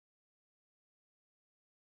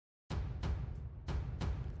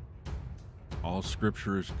All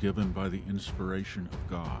Scripture is given by the inspiration of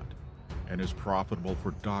God, and is profitable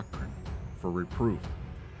for doctrine, for reproof,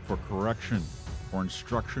 for correction, for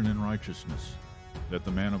instruction in righteousness, that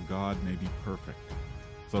the man of God may be perfect,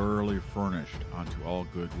 thoroughly furnished unto all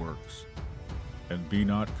good works. And be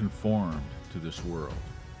not conformed to this world,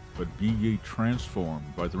 but be ye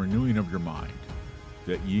transformed by the renewing of your mind,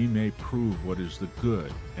 that ye may prove what is the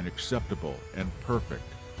good and acceptable and perfect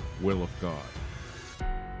will of God.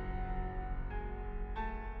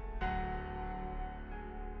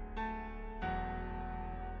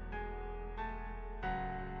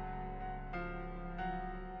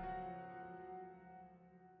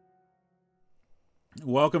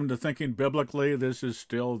 Welcome to Thinking Biblically. This is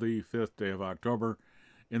still the 5th day of October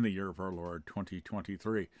in the year of our Lord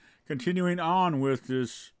 2023. Continuing on with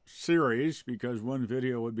this series, because one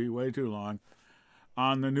video would be way too long,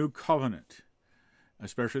 on the New Covenant,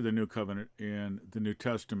 especially the New Covenant in the New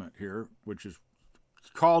Testament here, which is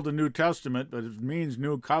called the New Testament, but it means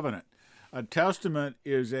New Covenant. A testament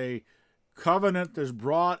is a covenant that's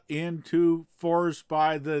brought into force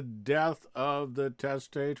by the death of the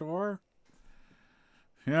testator.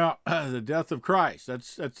 Yeah, the death of Christ.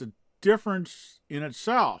 That's a difference in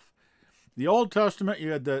itself. The Old Testament,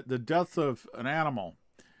 you had the death of an animal.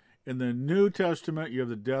 In the New Testament, you have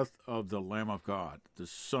the death of the Lamb of God, the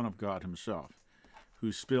Son of God himself,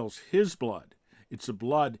 who spills his blood. It's the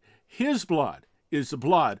blood, his blood is the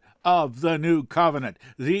blood of the new covenant,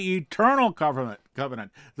 the eternal covenant,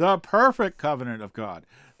 the perfect covenant of God,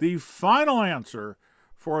 the final answer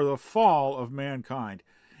for the fall of mankind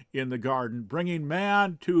in the garden, bringing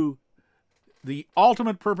man to the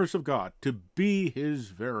ultimate purpose of God, to be his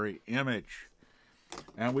very image.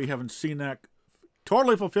 And we haven't seen that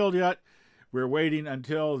totally fulfilled yet. We're waiting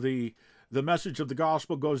until the message of the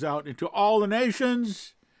gospel goes out into all the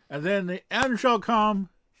nations, and then the end shall come.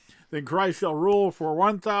 Then Christ shall rule for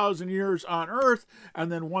 1,000 years on earth,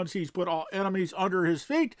 and then once he's put all enemies under his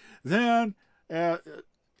feet, then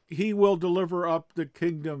he will deliver up the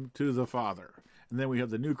kingdom to the Father. And then we have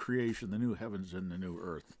the new creation, the new heavens and the new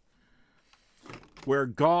earth, where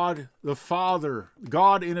God the Father,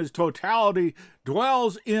 God in his totality,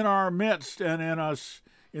 dwells in our midst and in us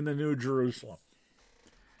in the New Jerusalem.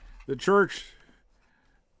 The church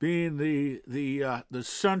being the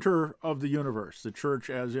center of the universe, the church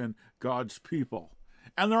as in God's people.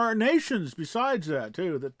 And there are nations besides that,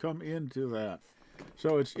 too, that come into that.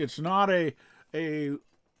 So it's not a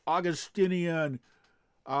Augustinian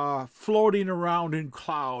floating around in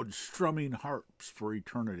clouds, strumming harps for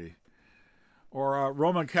eternity. Or a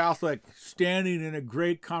Roman Catholic standing in a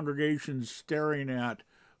great congregation staring at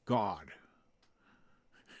God.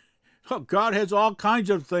 Oh, God has all kinds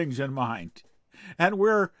of things in mind. And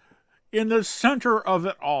we're in the center of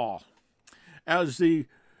it all. As the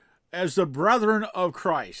brethren of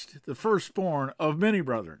Christ, the firstborn of many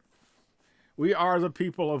brethren. We are the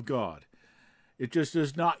people of God. It just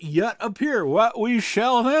does not yet appear what we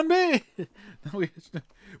shall then be.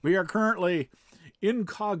 We are currently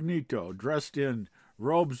incognito, dressed in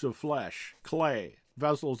robes of flesh, clay,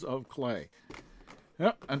 vessels of clay.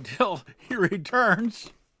 Yep, until he returns.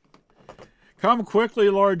 Come quickly,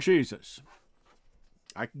 Lord Jesus.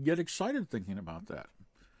 I can get excited thinking about that.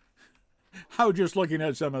 I was just looking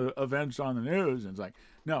at some of the events on the news, and it's like,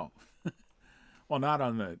 no. Well, not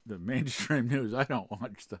on the mainstream news. I don't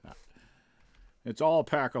watch that. It's all a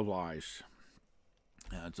pack of lies.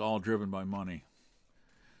 It's all driven by money.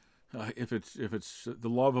 If it's the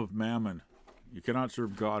love of mammon, you cannot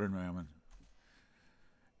serve God and mammon.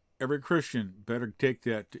 Every Christian better take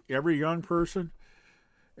that to every young person,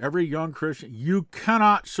 every young Christian. You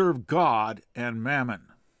cannot serve God and mammon.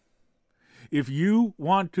 If you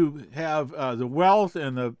want to have the wealth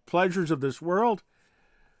and the pleasures of this world,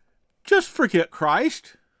 just forget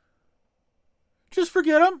Christ. Just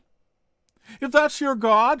forget him. If that's your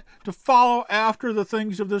God, to follow after the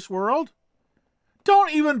things of this world,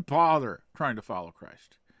 don't even bother trying to follow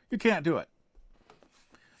Christ. You can't do it.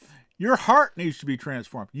 Your heart needs to be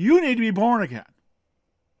transformed. You need to be born again.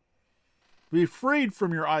 Be freed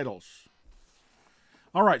from your idols.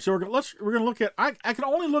 All right, so we're going to look at, I can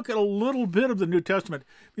only look at a little bit of the New Testament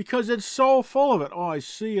because it's so full of it. Oh, I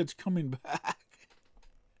see it's coming back.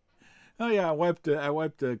 Oh yeah, I wiped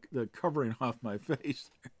the covering off my face.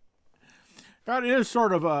 God, it is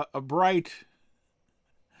sort of a bright,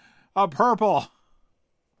 a purple.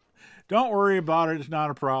 Don't worry about it. It's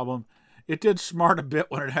not a problem. It did smart a bit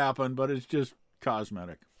when it happened, but it's just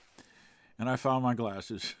cosmetic. And I found my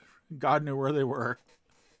glasses. God knew where they were.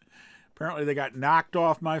 Apparently they got knocked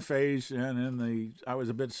off my face, and I was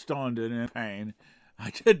a bit stunned and in pain.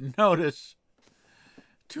 I didn't notice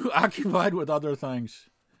too occupied with other things.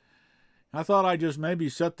 I thought I'd just maybe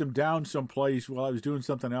set them down someplace while I was doing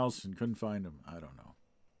something else and couldn't find them. I don't know.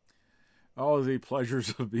 Oh, the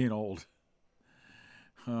pleasures of being old.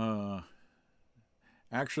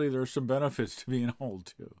 Actually, there's some benefits to being old,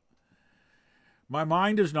 too. My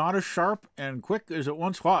mind is not as sharp and quick as it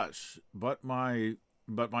once was, but my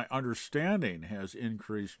understanding has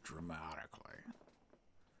increased dramatically.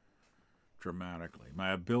 Dramatically.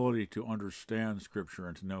 My ability to understand Scripture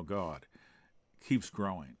and to know God keeps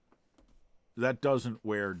growing. That doesn't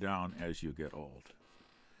wear down as you get old,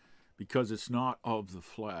 because it's not of the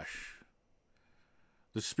flesh.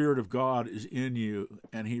 The Spirit of God is in you,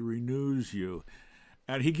 and He renews you,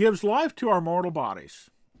 and He gives life to our mortal bodies,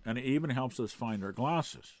 and He even helps us find our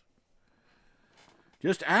glasses.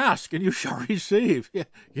 Just ask, and you shall receive.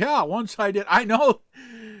 Yeah, once I did. I know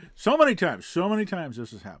so many times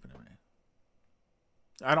this has happened to me.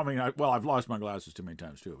 I don't mean, I've lost my glasses too many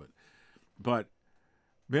times too, but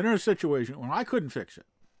been in a situation when I couldn't fix it.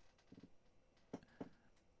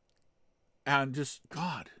 And just,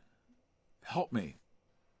 God, help me,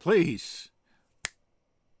 please.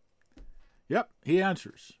 Yep, He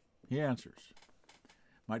answers. He answers.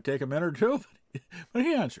 Might take a minute or two, but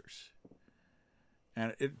He answers.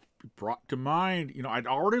 And it brought to mind, I'd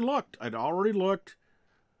already looked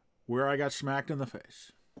where I got smacked in the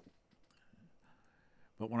face.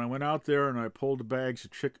 But when I went out there and I pulled the bags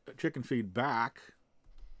of chicken feed back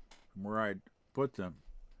from where I'd put them,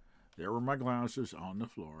 there were my glasses on the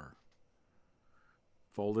floor,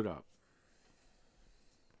 folded up.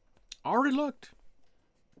 Already looked.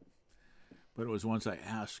 But it was once I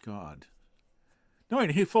asked God,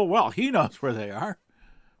 knowing He full well, He knows where they are.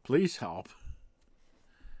 Please help.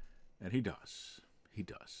 And He does. He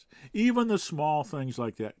does. Even the small things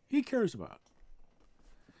like that, He cares about.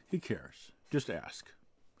 He cares. Just ask.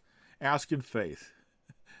 Ask in faith.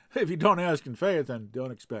 If you don't ask in faith, then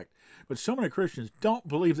don't expect. But so many Christians don't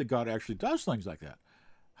believe that God actually does things like that.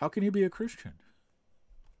 How can you be a Christian?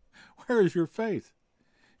 Where is your faith?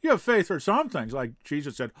 You have faith for some things, like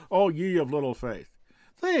Jesus said, "Oh, ye of little faith."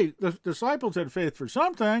 The disciples had faith for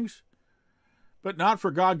some things, but not for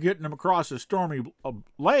God getting them across a stormy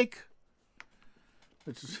lake.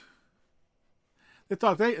 They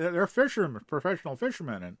thought they're fishermen, professional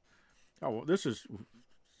fishermen, and this is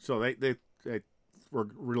so they were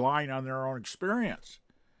relying on their own experience.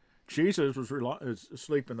 Jesus was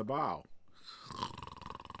asleep in the bow.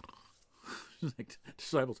 Like,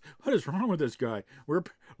 disciples, what is wrong with this guy?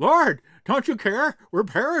 Lord, don't you care? We're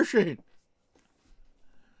perishing.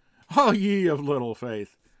 Oh, ye of little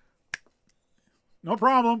faith. No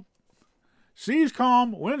problem. Seas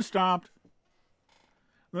calm, wind stopped.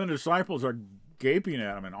 Then the disciples are gaping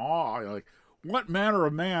at him in awe, like, what manner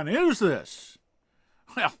of man is this?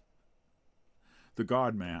 Well, the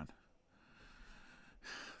God-man,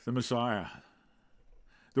 the Messiah,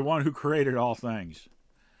 the one who created all things.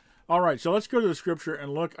 All right, so let's go to the Scripture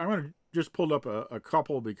and look. I'm going to just pull up a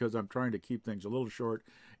couple because I'm trying to keep things a little short.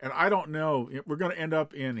 And I don't know, we're going to end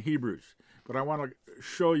up in Hebrews, but I want to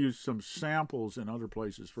show you some samples in other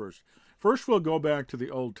places first. First, we'll go back to the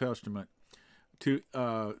Old Testament, to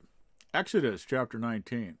Exodus chapter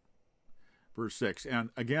 19, verse 6. And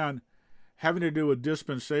again, having to do with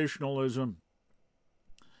dispensationalism,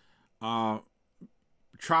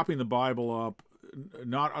 chopping the Bible up,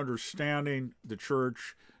 not understanding the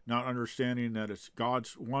church, not understanding that it's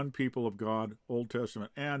God's one people of God, Old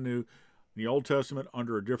Testament and New. The Old Testament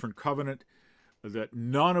under a different covenant, that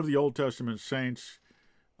none of the Old Testament saints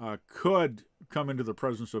could come into the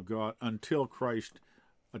presence of God until Christ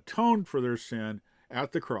atoned for their sin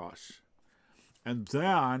at the cross. And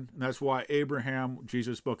then, that's why Abraham,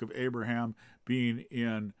 Jesus spoke of Abraham being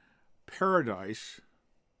in paradise,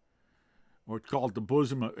 or called the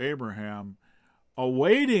bosom of Abraham,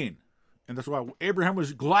 awaiting. And that's why Abraham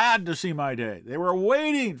was glad to see my day. They were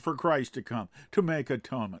waiting for Christ to come to make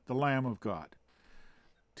atonement, the Lamb of God,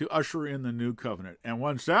 to usher in the new covenant. And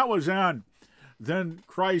once that was in, then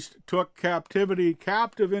Christ took captivity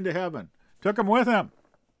captive into heaven, took them with him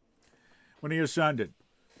when he ascended.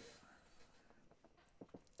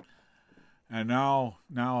 And now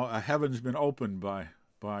heaven's been opened by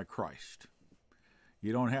Christ.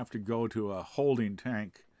 You don't have to go to a holding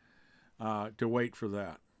tank to wait for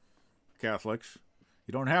that. Catholics,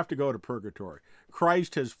 you don't have to go to purgatory.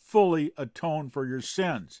 Christ has fully atoned for your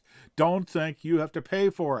sins. Don't think you have to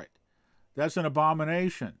pay for it. That's an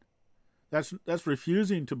abomination. That's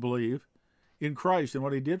refusing to believe in Christ and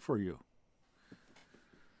what he did for you.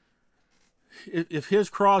 If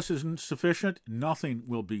his cross isn't sufficient, nothing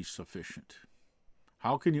will be sufficient.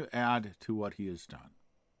 How can you add to what he has done?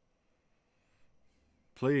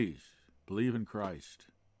 Please believe in Christ,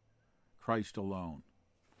 Christ alone.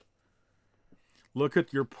 Look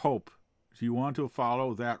at your Pope. Do you want to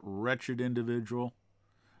follow that wretched individual,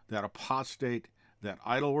 that apostate, that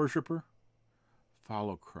idol worshiper?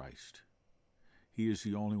 Follow Christ. He is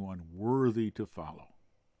the only one worthy to follow.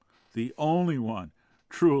 The only one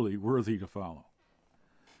truly worthy to follow.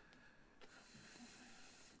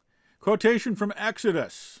 Quotation from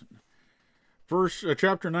Exodus,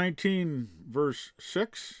 chapter 19, verse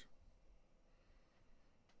 6,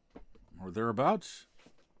 or thereabouts.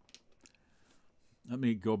 Let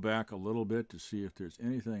me go back a little bit to see if there's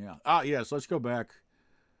anything else. Yes, let's go back.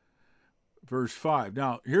 Verse 5.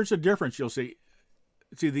 Now, here's the difference you'll see.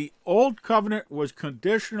 See, the old covenant was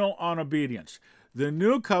conditional on obedience. The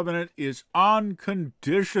new covenant is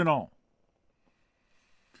unconditional.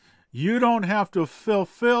 You don't have to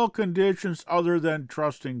fulfill conditions other than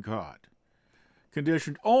trusting God.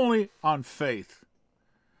 Conditioned only on faith,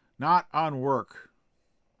 not on work,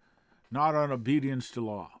 not on obedience to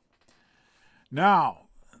law. Now,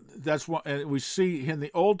 that's what we see in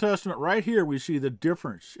the Old Testament. Right here, we see the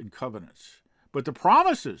difference in covenants. But the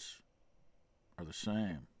promises are the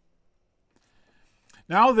same.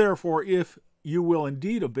 Now, therefore, if you will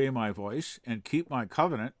indeed obey my voice and keep my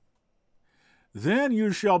covenant, then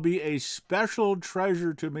you shall be a special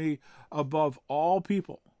treasure to me above all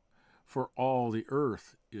people, for all the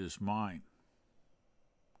earth is mine.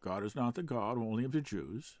 God is not the God only of the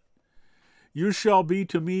Jews. You shall be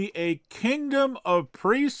to me a kingdom of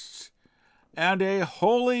priests and a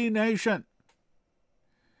holy nation.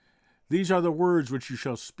 These are the words which you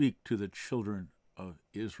shall speak to the children of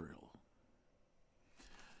Israel.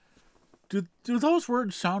 Do those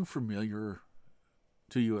words sound familiar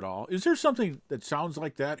to you at all? Is there something that sounds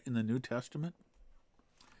like that in the New Testament?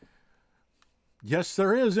 Yes,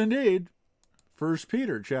 there is indeed. 1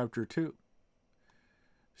 Peter chapter 2.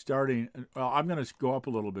 I'm going to go up a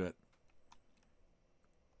little bit.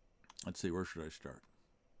 Let's see, where should I start?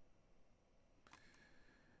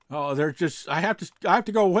 Oh, I have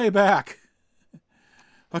to go way back.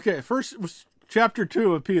 Okay, first was chapter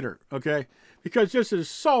 2 of Peter, okay? Because this is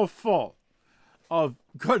so full of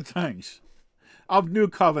good things, of new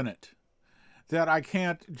covenant, that I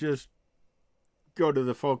can't just go to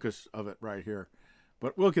the focus of it right here.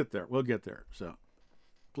 But we'll get there. So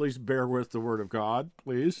please bear with the word of God,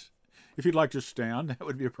 please. If you'd like to stand, that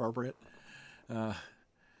would be appropriate.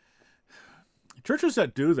 Churches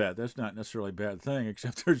that do that, that's not necessarily a bad thing,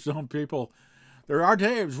 except there's some people, there are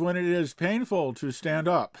days when it is painful to stand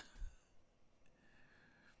up,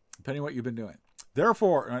 depending on what you've been doing.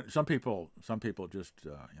 Therefore, some people just,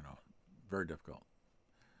 very difficult.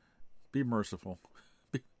 Be merciful.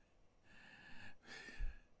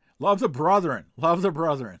 Love the brethren.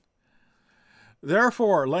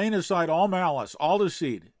 Therefore, laying aside all malice, all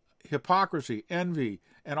deceit, hypocrisy, envy,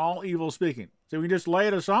 and all evil speaking. So we just lay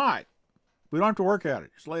it aside. We don't have to work at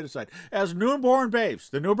it. Just lay it aside. As newborn babes,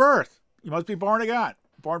 the new birth, you must be born again,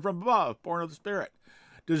 born from above, born of the Spirit.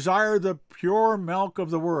 Desire the pure milk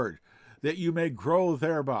of the word, that you may grow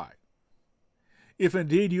thereby. If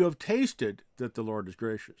indeed you have tasted that the Lord is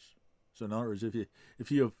gracious. So in other words,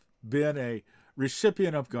 if you have been a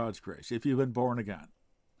recipient of God's grace, if you've been born again,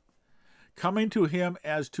 coming to him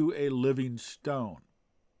as to a living stone,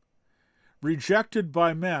 rejected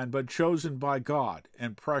by men, but chosen by God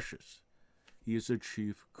and precious. He is the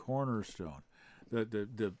chief cornerstone,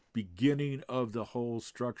 the beginning of the whole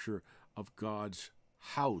structure of God's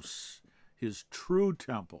house, his true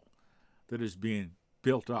temple that is being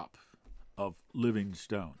built up of living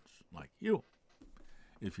stones, like you,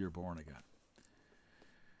 if you're born again.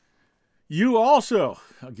 You also,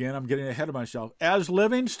 again, I'm getting ahead of myself, as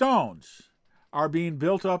living stones are being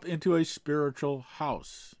built up into a spiritual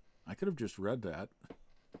house. I could have just read that.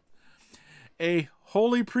 A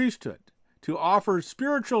holy priesthood, to offer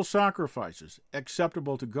spiritual sacrifices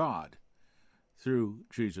acceptable to God through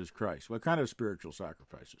Jesus Christ. What kind of spiritual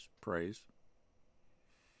sacrifices? Praise,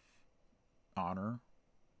 honor,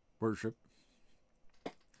 worship.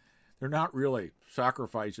 They're not really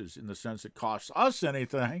sacrifices in the sense it costs us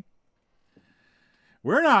anything.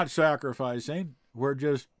 We're not sacrificing. We're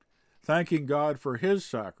just thanking God for his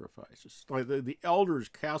sacrifices. Like the elders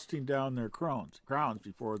casting down their crowns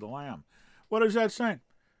before the Lamb. What is that saying?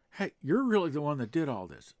 Hey, you're really the one that did all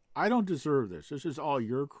this. I don't deserve this. This is all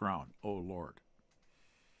your crown, O Lord.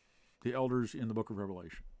 The elders in the book of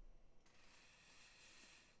Revelation.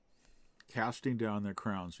 Casting down their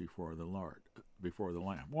crowns before the Lord, before the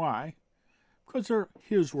Lamb. Why? Because they're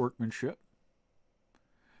his workmanship.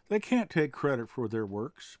 They can't take credit for their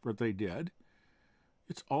works, but they did.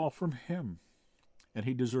 It's all from him. And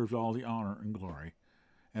he deserves all the honor and glory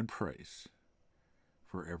and praise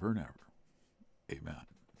forever and ever. Amen.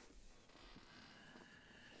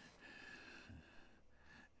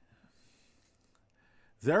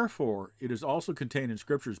 Therefore, it is also contained in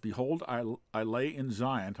Scriptures, behold, I lay in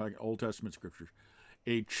Zion, like Old Testament Scriptures,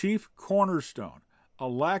 a chief cornerstone,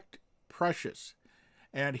 elect, precious,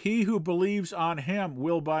 and he who believes on him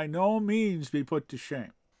will by no means be put to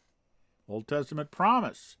shame. Old Testament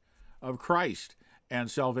promise of Christ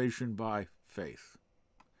and salvation by faith.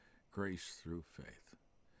 Grace through faith.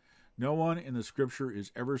 No one in the Scripture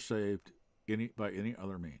is ever saved by any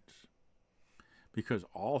other means, because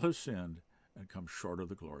all have sinned and come short of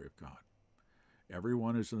the glory of God.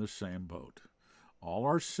 Everyone is in the same boat. All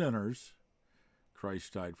are sinners.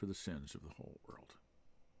 Christ died for the sins of the whole world.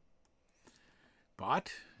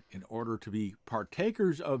 But in order to be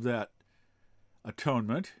partakers of that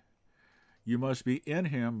atonement, you must be in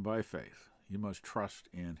him by faith. You must trust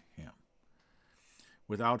in him.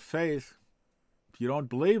 Without faith, if you don't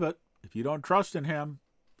believe it, if you don't trust in him,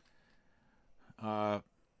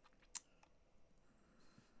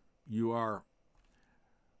 you are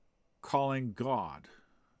calling God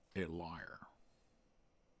a liar.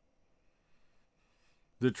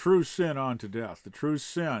 The true sin unto death, the true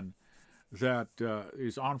sin that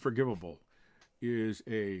is unforgivable, is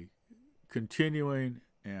a continuing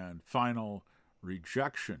and final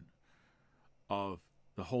rejection of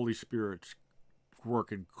the Holy Spirit's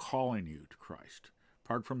work in calling you to Christ.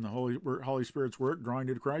 Apart from the Holy Spirit's work drawing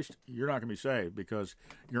you to Christ, you're not going to be saved, because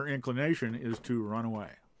your inclination is to run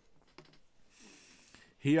away.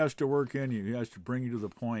 He has to work in you. He has to bring you to the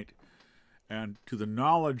point and to the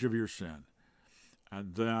knowledge of your sin.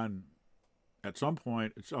 And then at some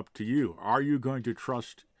point, it's up to you. Are you going to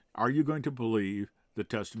trust? Are you going to believe the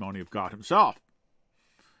testimony of God himself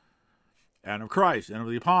and of Christ and of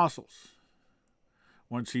the apostles?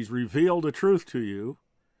 Once he's revealed the truth to you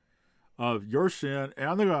of your sin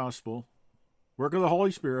and the gospel, work of the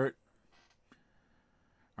Holy Spirit,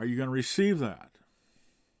 are you going to receive that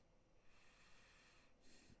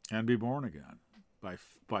and be born again by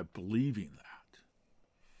believing that?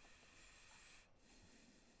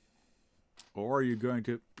 Or are you going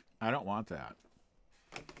to, I don't want that.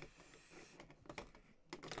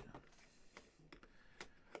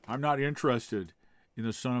 I'm not interested in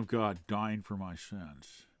the Son of God dying for my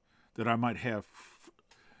sins, that I might have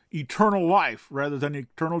eternal life rather than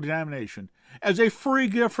eternal damnation as a free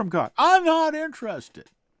gift from God. I'm not interested.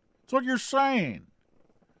 That's what you're saying.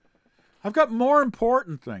 I've got more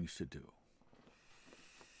important things to do.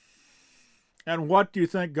 And what do you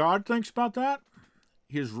think God thinks about that?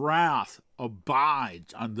 His wrath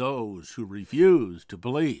abides on those who refuse to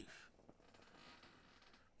believe.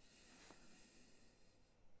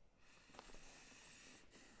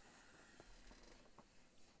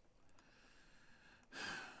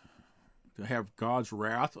 To have God's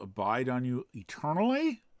wrath abide on you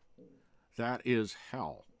eternally, that is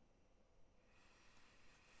hell.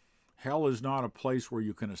 Hell is not a place where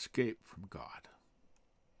you can escape from God.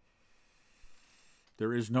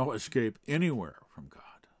 There is no escape anywhere from God.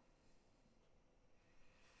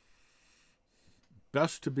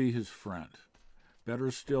 Best to be his friend. Better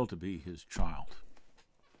still to be his child.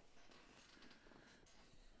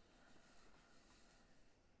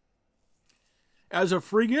 As a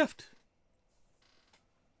free gift.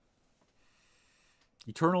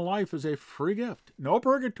 Eternal life is a free gift. No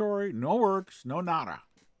purgatory, no works, no nada.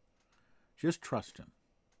 Just trust him.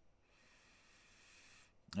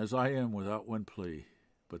 As I am without one plea,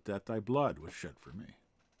 but that thy blood was shed for me.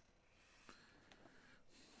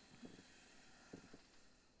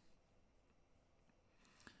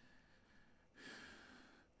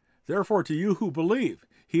 Therefore, to you who believe,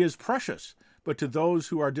 he is precious, but to those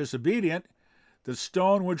who are disobedient, the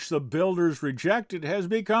stone which the builders rejected has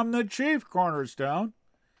become the chief cornerstone.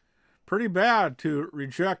 Pretty bad to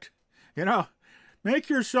reject, make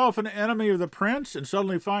yourself an enemy of the prince and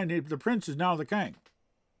suddenly find the prince is now the king.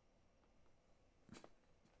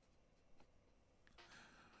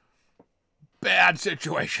 Bad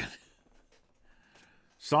situation.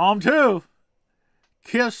 Psalm 2,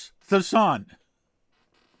 kiss the Son.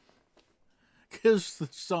 Kiss the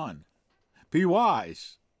Son. Be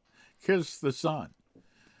wise. Kiss the Son.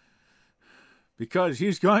 Because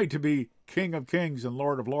he's going to be King of Kings and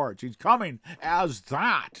Lord of Lords. He's coming as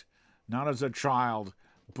that, not as a child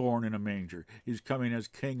born in a manger. He's coming as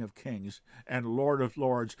King of Kings and Lord of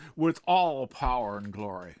Lords with all power and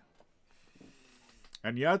glory.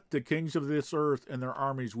 And yet the kings of this earth and their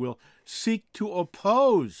armies will seek to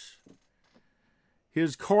oppose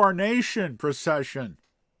his coronation procession.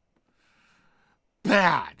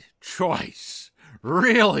 Bad choice.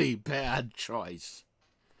 Really bad choice.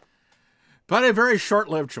 But a very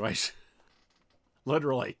short-lived choice.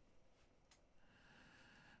 Literally.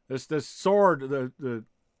 This sword,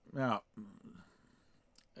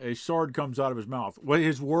 a sword comes out of his mouth. Well,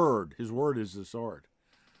 his word is the sword.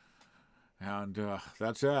 And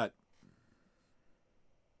that's it.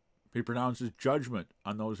 He pronounces judgment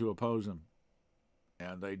on those who oppose him.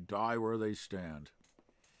 And they die where they stand.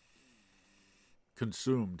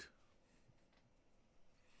 Consumed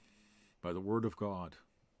by the word of God.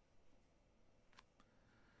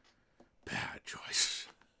 Bad choice.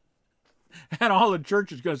 And all the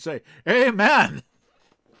church is going to say, amen.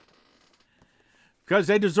 Because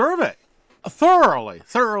they deserve it.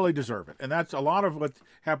 Thoroughly deserve it. And that's a lot of what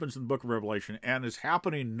happens in the book of Revelation and is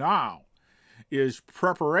happening now, is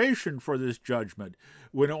preparation for this judgment,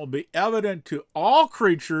 when it will be evident to all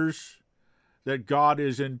creatures that God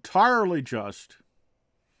is entirely just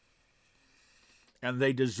and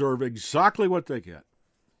they deserve exactly what they get.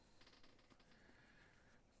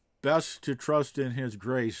 Best to trust in his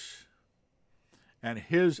grace and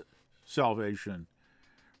his salvation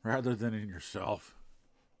rather than in yourself.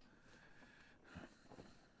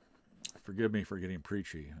 Forgive me for getting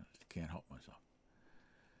preachy. I can't help myself.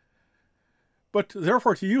 But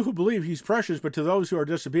therefore, to you who believe, he's precious, but to those who are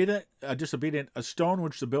disobedient, a stone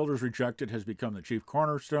which the builders rejected has become the chief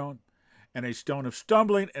cornerstone, and a stone of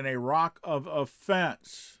stumbling and a rock of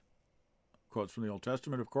offense. Quotes from the Old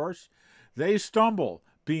Testament, of course. They stumble,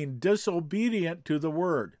 being disobedient to the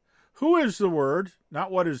word. Who is the word?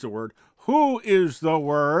 Not what is the word. Who is the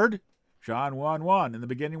word? John 1:1. In the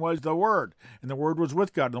beginning was the Word, and the Word was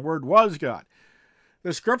with God, and the Word was God.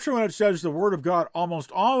 The scripture, when it says the Word of God,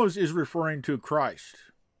 almost always is referring to Christ,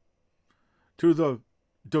 to the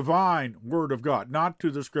divine Word of God, not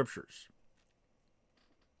to the scriptures.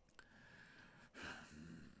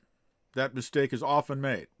 That mistake is often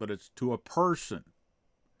made, but it's to a person,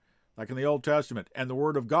 like in the Old Testament. And the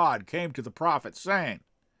Word of God came to the prophet saying,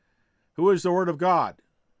 who is the Word of God?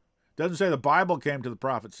 It doesn't say the Bible came to the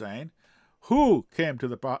prophet saying. Who came to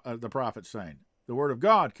the prophet saying? The Word of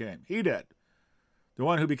God came. He did. The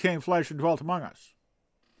one who became flesh and dwelt among us.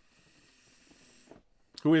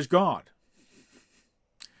 Who is God?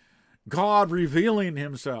 God revealing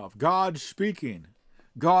himself. God speaking.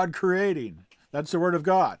 God creating. That's the Word of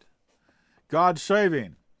God. God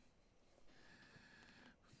saving.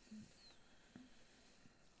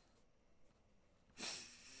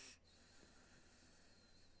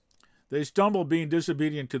 They stumble, being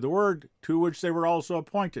disobedient to the word to which they were also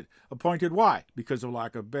appointed. Appointed why? Because of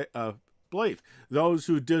lack of belief. Those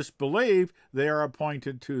who disbelieve, they are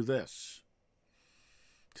appointed to this,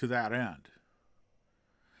 to that end.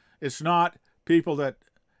 It's not people that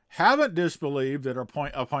haven't disbelieved that are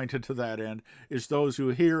appointed to that end. It's those who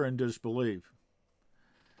hear and disbelieve.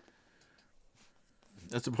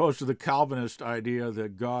 As opposed to the Calvinist idea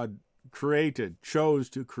that God chose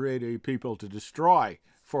to create a people to destroy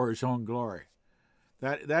for his own glory.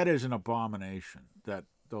 That is an abomination, that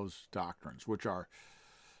those doctrines, which are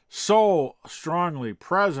so strongly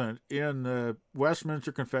present in the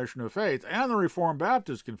Westminster Confession of Faith and the Reformed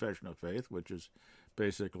Baptist Confession of Faith, which is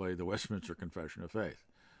basically the Westminster Confession of Faith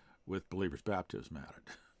with believers' baptism added.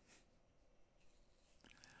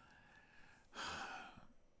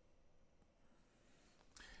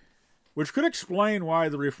 Which could explain why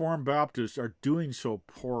the Reformed Baptists are doing so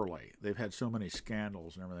poorly. They've had so many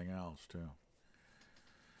scandals and everything else, too.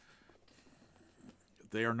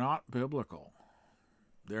 They are not biblical.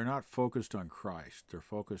 They're not focused on Christ. They're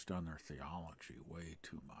focused on their theology way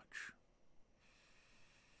too much.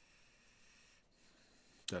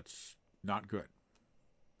 That's not good.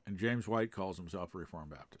 And James White calls himself a Reformed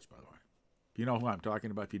Baptist, by the way. You know who I'm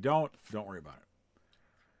talking about. If you don't worry about it.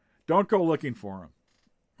 Don't go looking for him,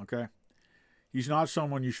 okay? He's not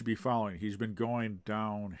someone you should be following. He's been going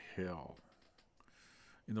downhill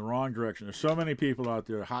in the wrong direction. There's so many people out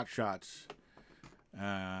there, hot shots,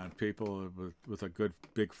 and people with a good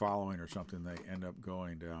big following or something, they end up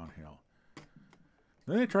going downhill.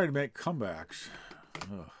 Then they try to make comebacks.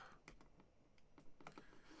 Ugh.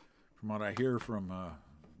 From what I hear from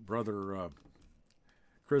Brother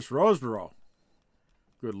Chris Roseborough,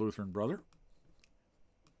 good Lutheran brother,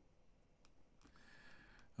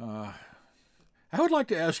 I would like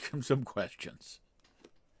to ask him some questions.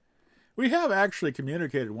 We have actually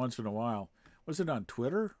communicated once in a while. Was it on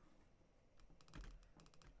Twitter?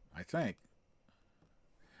 I think.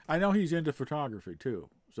 I know he's into photography, too,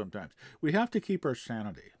 sometimes. We have to keep our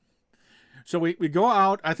sanity. So we go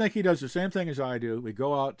out. I think he does the same thing as I do. We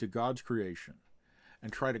go out to God's creation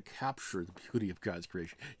and try to capture the beauty of God's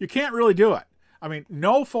creation. You can't really do it. I mean,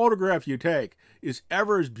 no photograph you take is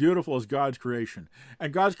ever as beautiful as God's creation.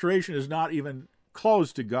 And God's creation is not even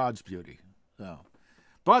close to God's beauty. So,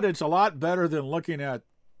 but it's a lot better than looking at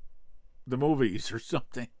the movies or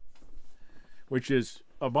something, which is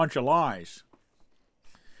a bunch of lies.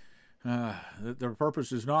 The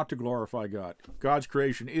purpose is not to glorify God. God's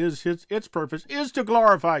creation is its purpose is to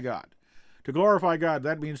glorify God. To glorify God,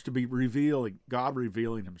 that means to be God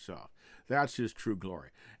revealing himself. That's his true glory.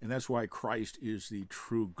 And that's why Christ is the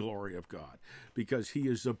true glory of God, because he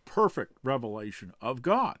is the perfect revelation of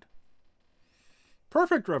God.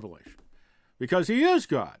 Perfect revelation. Because he is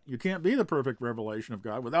God. You can't be the perfect revelation of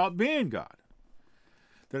God without being God.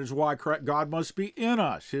 That is why God must be in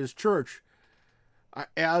us, his church,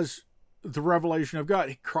 as the revelation of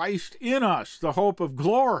God. Christ in us, the hope of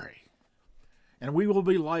glory. And we will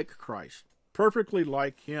be like Christ, perfectly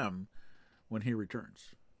like him when he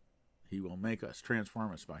returns. He will make us,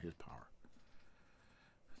 transform us by his power.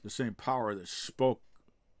 The same power that spoke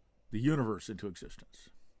the universe into existence.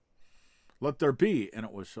 Let there be, and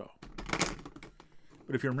it was so.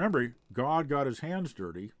 But if you remember, God got his hands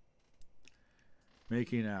dirty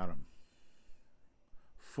making Adam,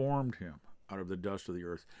 formed him out of the dust of the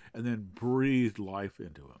earth, and then breathed life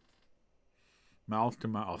into him. Mouth to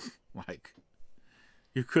mouth, like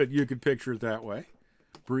you could picture it that way.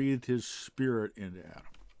 Breathed his spirit into Adam.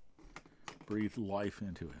 Breathed life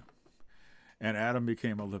into him. And Adam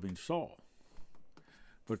became a living soul.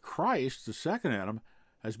 But Christ, the second Adam,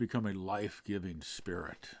 has become a life-giving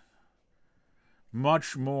spirit.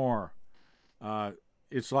 Much more.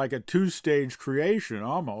 It's like a two-stage creation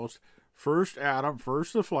almost. First Adam,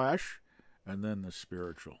 first the flesh, and then the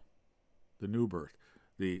spiritual, the new birth.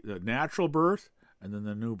 The natural birth, and then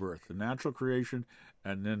the new birth. The natural creation,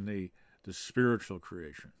 and then the spiritual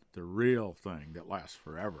creation. The real thing that lasts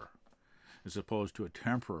forever, as opposed to a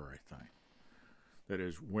temporary thing that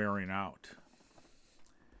is wearing out.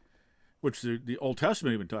 Which the Old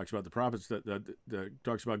Testament even talks about, the prophets that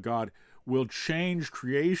talks about God will change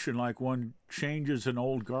creation like one changes an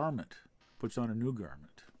old garment, puts on a new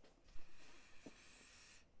garment.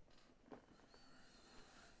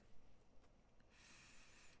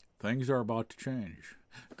 Things are about to change.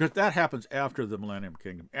 Because that happens after the Millennium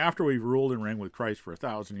Kingdom, after we've ruled and reigned with Christ for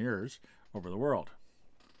 1,000 years over the world.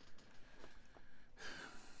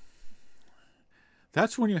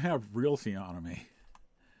 That's when you have real theonomy.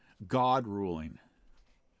 God ruling.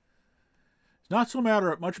 It's not so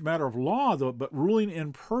much a matter of law, though, but ruling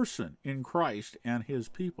in person in Christ and his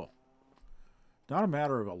people. It's not a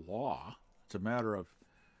matter of a law. It's a matter of...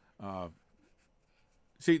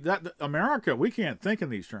 America, we can't think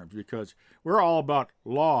in these terms because we're all about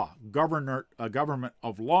law, a government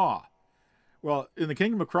of law. Well, in the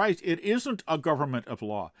kingdom of Christ, it isn't a government of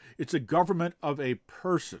law. It's a government of a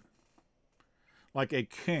person, like a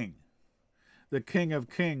king. The King of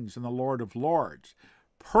Kings and the Lord of Lords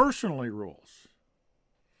personally rules.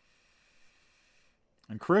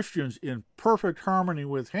 And Christians in perfect harmony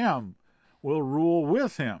with him will rule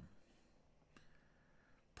with him.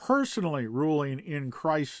 Personally ruling in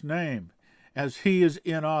Christ's name, as he is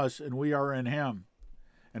in us and we are in him.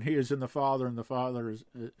 And he is in the Father and the Father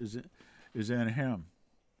is in him.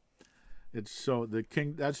 It's so the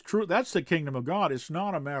king. That's true. That's the kingdom of God. It's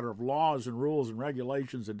not a matter of laws and rules and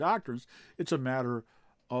regulations and doctrines. It's a matter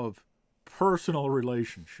of personal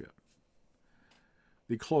relationship,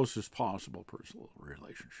 the closest possible personal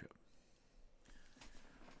relationship.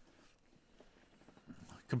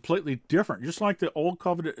 Completely different. Just like the Old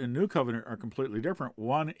Covenant and New Covenant are completely different.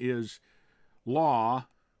 One is law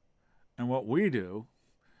and what we do.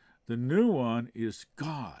 The new one is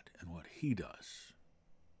God and what he does.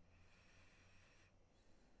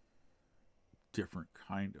 Different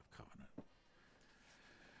kind of covenant.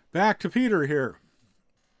 Back to Peter here.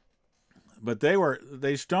 But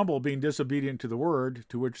they stumbled, being disobedient to the word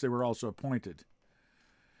to which they were also appointed.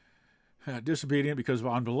 Disobedient because of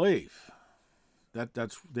unbelief.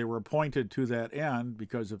 They were appointed to that end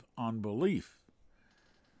because of unbelief.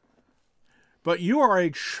 But you are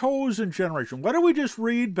a chosen generation. What did we just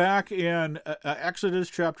read back in Exodus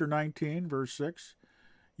chapter 19, verse 6?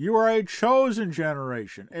 You are a chosen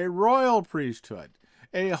generation, a royal priesthood,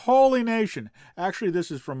 a holy nation. Actually, this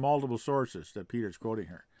is from multiple sources that Peter's quoting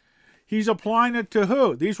here. He's applying it to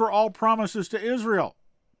who? These were all promises to Israel.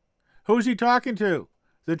 Who's he talking to?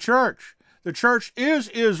 The church. The church is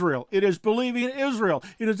Israel. It is believing Israel.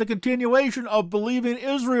 It is a continuation of believing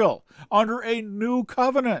Israel under a new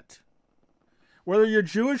covenant. Whether you're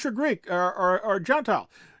Jewish or Greek or Gentile,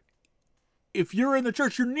 if you're in the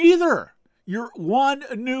church, you're neither. You're one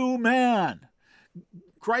new man.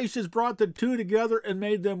 Christ has brought the two together and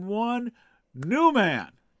made them one New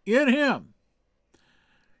man in him.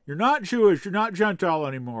 You're not Jewish, you're not Gentile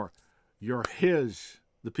anymore. You're his,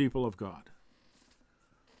 the people of God.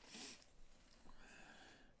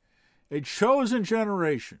 A chosen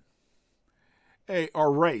generation,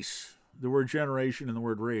 or race. The word generation and the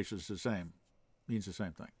word race is the same, means the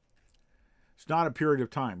same thing. It's not a period of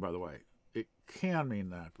time, by the way. It can mean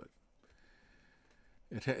that, but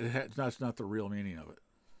that's not the real meaning of it.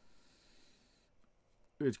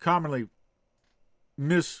 It's commonly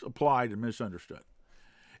misapplied and misunderstood.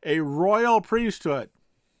 A royal priesthood.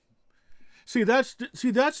 See, that's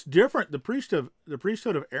different. The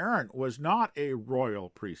priesthood of Aaron was not a royal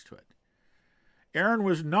priesthood. Aaron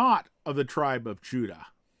was not of the tribe of Judah.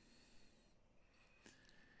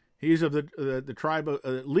 He's of the tribe of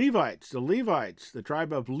Levites. The Levites, the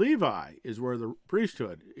tribe of Levi, is where the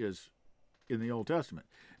priesthood is in the Old Testament.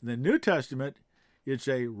 In the New Testament, it's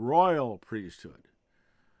a royal priesthood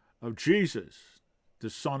of Jesus, the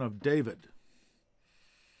son of David,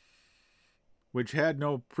 which had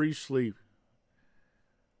no priestly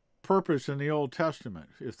purpose in the Old Testament.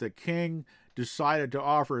 If the king decided to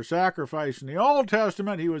offer a sacrifice in the Old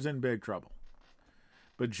Testament, he was in big trouble.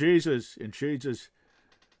 But Jesus,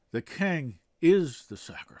 the king, is the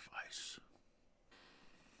sacrifice.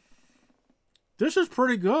 This is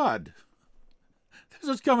pretty good. This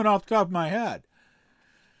is coming off the top of my head.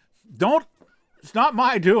 It's not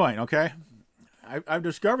my doing, okay? I've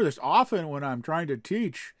discovered this often when I'm trying to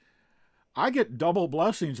teach. I get double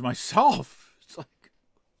blessings myself. It's like,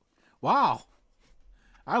 wow.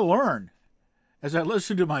 I learn as I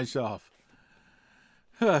listen to myself,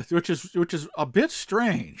 which is a bit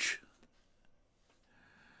strange.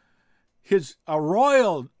 A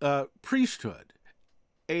royal priesthood,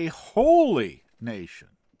 a holy nation.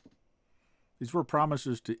 These were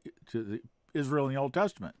promises to Israel in the Old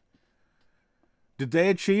Testament. Did they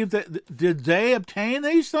achieve that? Did they obtain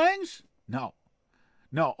these things? No.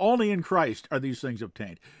 No, only in Christ are these things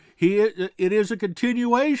obtained. It is a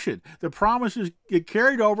continuation. The promises get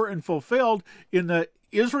carried over and fulfilled in the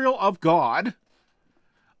Israel of God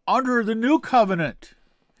under the new covenant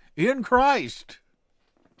in Christ.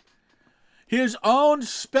 His own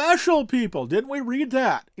special people. Didn't we read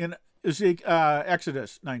that in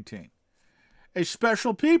Exodus 19? A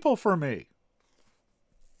special people for me.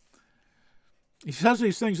 He says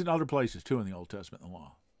these things in other places too in the Old Testament and the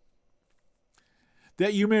law.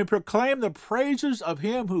 That you may proclaim the praises of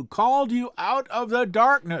him who called you out of the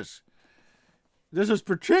darkness. This is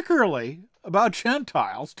particularly about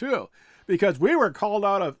Gentiles too, because we were called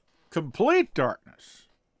out of complete darkness.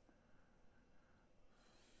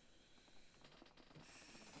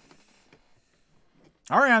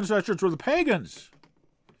 Our ancestors were the pagans.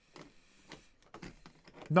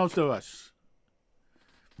 Most of us.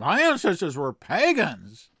 My ancestors were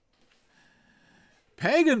pagans.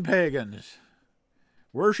 Pagans.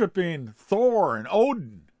 Worshipping Thor and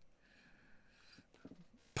Odin.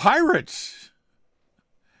 Pirates.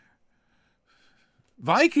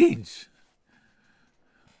 Vikings.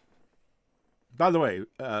 By the way,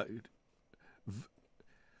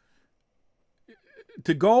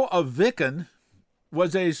 to go a Viking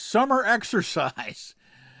was a summer exercise.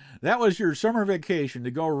 That was your summer vacation,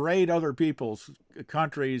 to go raid other people's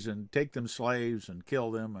countries and take them slaves and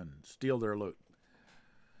kill them and steal their loot.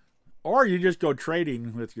 Or you just go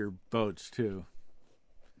trading with your boats too.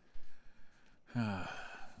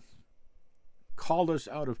 Called us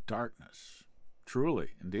out of darkness. Truly,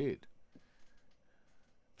 indeed.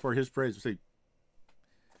 For his praise. See,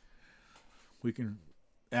 we can,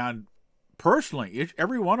 and personally,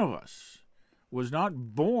 every one of us was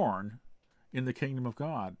not born in the kingdom of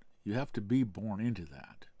God. You have to be born into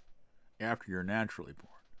that after you're naturally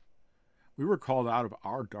born. We were called out of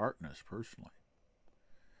our darkness personally.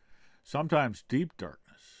 Sometimes deep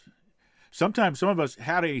darkness. Sometimes some of us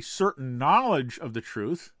had a certain knowledge of the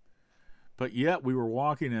truth, but yet we were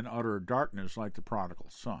walking in utter darkness like the prodigal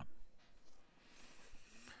son.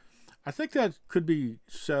 I think that could be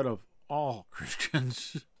said of all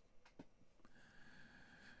Christians.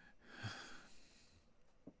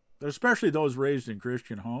 Especially those raised in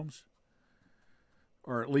Christian homes,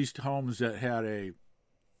 or at least homes that had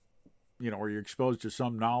where you're exposed to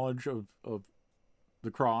some knowledge of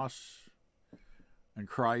the cross and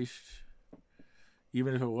Christ,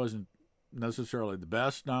 even if it wasn't necessarily the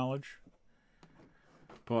best knowledge.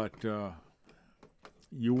 But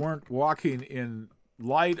you weren't walking in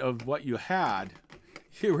light of what you had.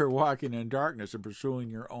 You were walking in darkness and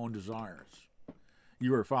pursuing your own desires.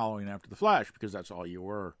 You were following after the flesh because that's all you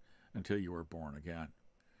were until you were born again.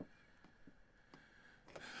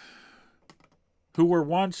 Who were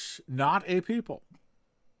once not a people.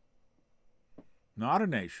 not a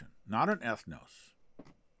nation, not an ethnos,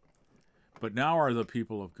 but now are the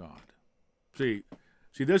people of God. See,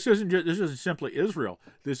 this isn't simply Israel.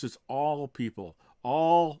 This is all people,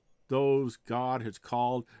 all those God has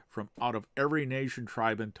called from out of every nation,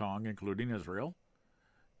 tribe, and tongue, including Israel,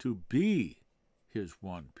 to be his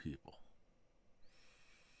one people.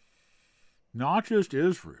 Not just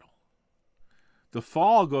Israel. The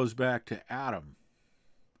fall goes back to Adam.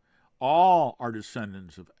 All are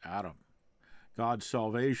descendants of Adam. God's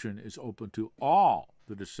salvation is open to all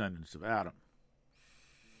the descendants of Adam.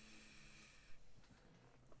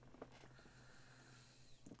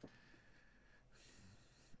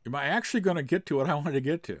 Am I actually going to get to what I wanted to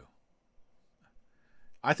get to?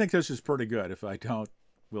 I think this is pretty good. If I don't,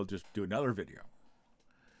 we'll just do another video.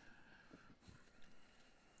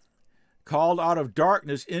 Called out of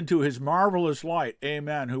darkness into his marvelous light,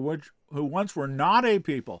 amen, who once were not a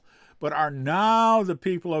people, but are now the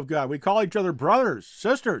people of God. We call each other brothers,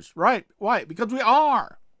 sisters, right? Why? Because we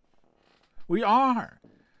are. We are.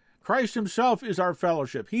 Christ himself is our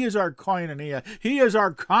fellowship. He is our koinonia. He is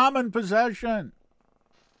our common possession.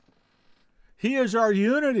 He is our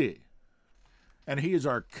unity. And he is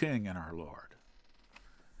our King and our Lord.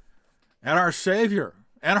 And our Savior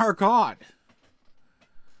and our God.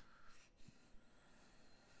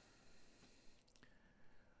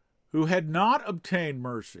 Who had not obtained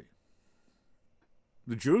mercy.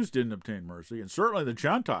 The Jews didn't obtain mercy, and certainly the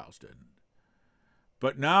Gentiles didn't,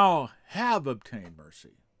 but now have obtained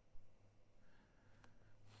mercy.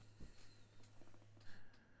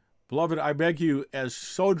 Beloved, I beg you, as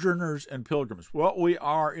sojourners and pilgrims, what we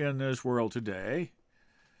are in this world today,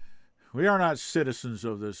 we are not citizens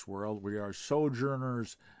of this world. We are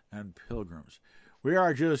sojourners and pilgrims. We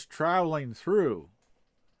are just traveling through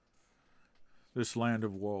this land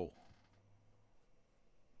of woe.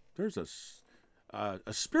 There's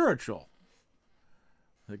a spiritual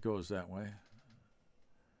that goes that way.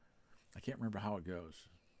 I can't remember how it goes.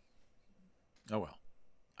 Oh well,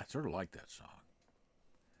 I sort of like that song.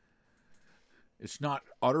 It's not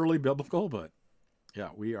utterly biblical, but yeah,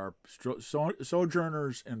 we are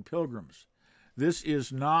sojourners and pilgrims. This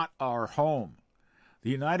is not our home. The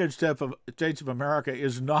United States of America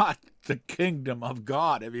is not the kingdom of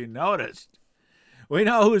God. Have you noticed? We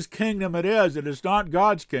know whose kingdom it is. It is not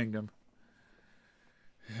God's kingdom.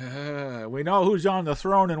 We know who's on the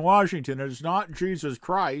throne in Washington. It is not Jesus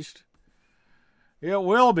Christ. It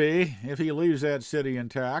will be if he leaves that city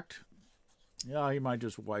intact. Yeah, he might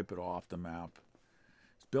just wipe it off the map.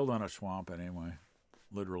 It's built on a swamp anyway,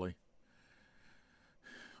 literally.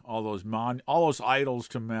 All those idols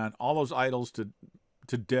to men, all those idols to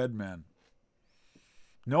dead men.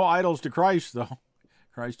 No idols to Christ, though.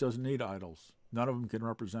 Christ doesn't need idols. None of them can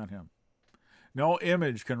represent him. No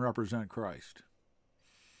image can represent Christ.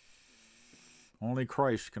 Only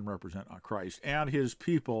Christ can represent Christ and his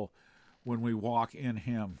people when we walk in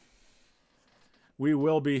him. We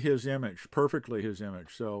will be his image, perfectly his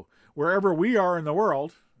image. So wherever we are in the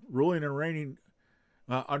world, ruling and reigning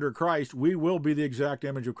under Christ, we will be the exact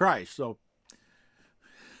image of Christ. So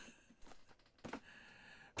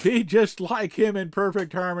be just like him in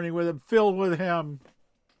perfect harmony with him, filled with him.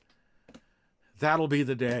 That'll be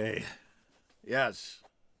the day. Yes.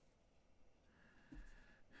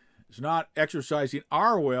 It's not exercising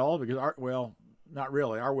our will, because not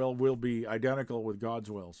really. Our will be identical with God's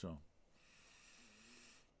will. So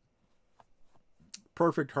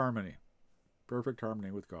perfect harmony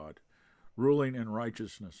with God, ruling in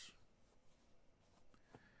righteousness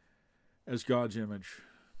as God's image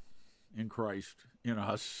in Christ, in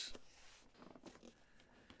us.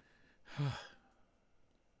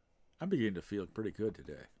 I'm beginning to feel pretty good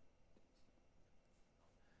today.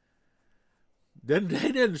 They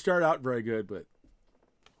didn't start out very good, but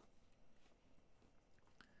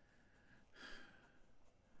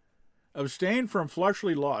abstain from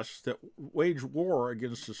fleshly lusts that wage war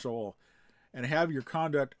against the soul, and have your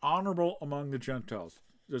conduct honorable among the Gentiles.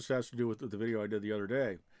 This has to do with the video I did the other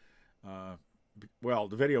day. Well,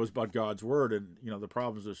 the video is about God's word and the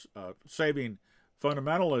problems of saving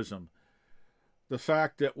fundamentalism. The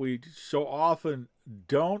fact that we so often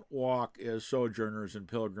don't walk as sojourners and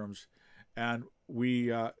pilgrims, and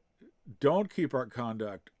we don't keep our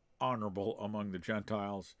conduct honorable among the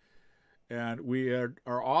Gentiles, and we are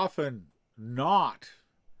often not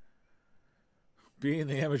being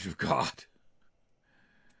the image of God.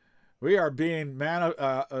 We are being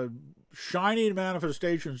shining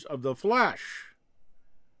manifestations of the flesh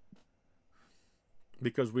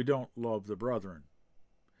because we don't love the brethren.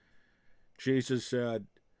 Jesus said,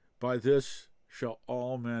 "By this shall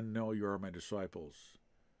all men know you are my disciples,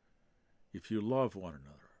 if you love one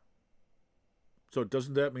another." So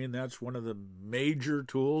doesn't that mean that's one of the major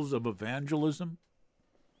tools of evangelism,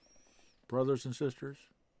 brothers and sisters?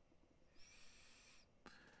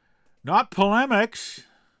 Not polemics,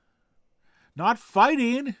 not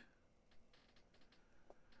fighting,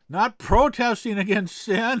 not protesting against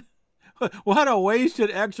sin. What a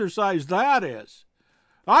wasted exercise that is.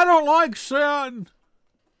 I don't like sin,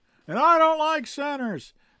 and I don't like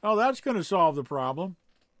sinners. Oh, that's going to solve the problem.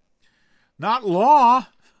 Not law.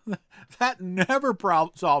 That never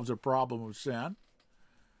solves a problem of sin.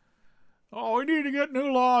 Oh, we need to get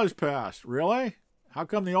new laws passed. Really? How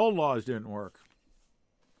come the old laws didn't work?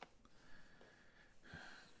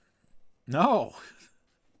 No.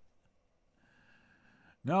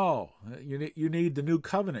 No. You need the new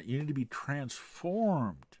covenant. You need to be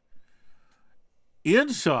transformed.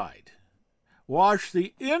 Inside. Wash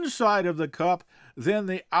the inside of the cup, then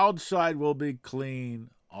the outside will be clean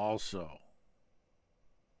also.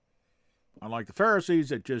 Unlike the Pharisees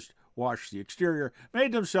that just washed the exterior,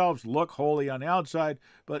 made themselves look holy on the outside,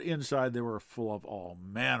 but inside they were full of all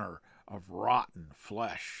manner of rotten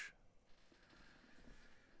flesh.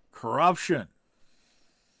 Corruption.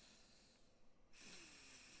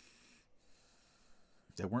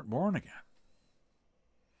 They weren't born again.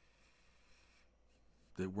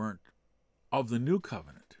 They weren't of the new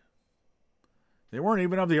covenant. They weren't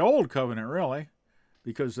even of the old covenant, really,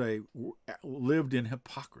 because they lived in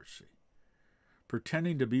hypocrisy,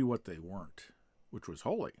 pretending to be what they weren't, which was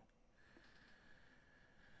holy.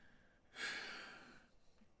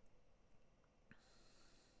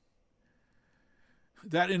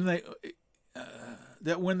 That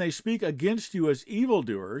when they speak against you as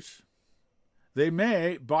evildoers, they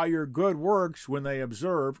may, by your good works, when they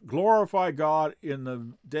observe, glorify God in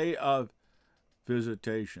the day of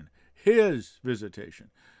visitation, his visitation.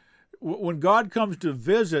 When God comes to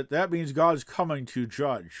visit, that means God's coming to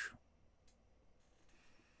judge.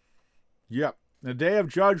 Yep, the day of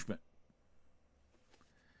judgment.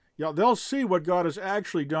 Yeah, they'll see what God has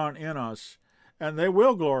actually done in us, and they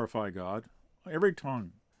will glorify God. Every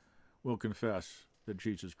tongue will confess that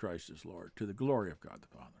Jesus Christ is Lord, to the glory of God the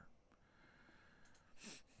Father.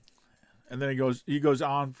 And then he goes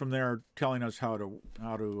on from there, telling us how to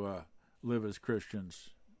live as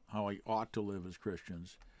Christians, how we ought to live as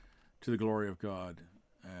Christians, to the glory of God,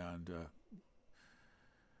 and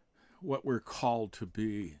what we're called to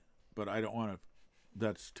be. But I don't want to.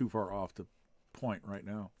 That's too far off the point right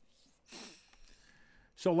now.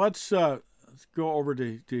 So let's go over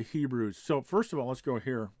to Hebrews. So first of all, let's go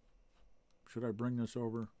here. Should I bring this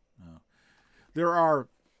over? No. There are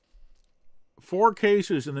 4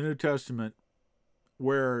 cases in the New Testament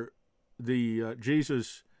where the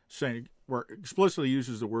Jesus saying, where explicitly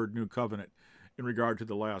uses the word New Covenant in regard to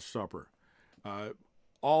the Last Supper.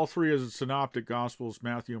 All 3 of the Synoptic Gospels,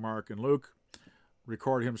 Matthew, Mark, and Luke,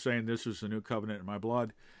 record him saying, "This is the new covenant in my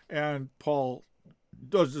blood." And Paul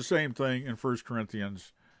does the same thing in 1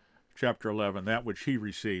 Corinthians chapter 11, that which he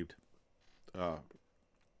received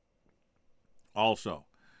also.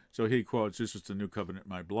 So he quotes, "This is the new covenant in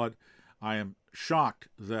my blood." I am shocked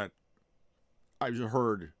that I've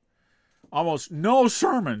heard almost no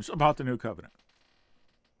sermons about the new covenant.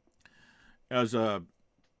 As a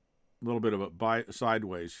little bit of a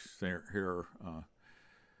sideways here,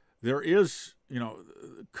 there is,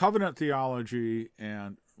 covenant theology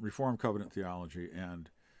and Reformed covenant theology,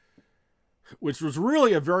 and which was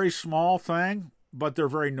really a very small thing, but they're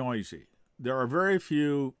very noisy. There are very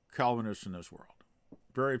few Calvinists in this world,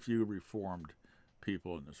 very few Reformed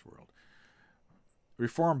people in this world.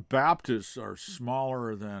 Reformed Baptists are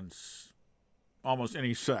smaller than almost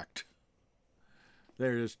any sect.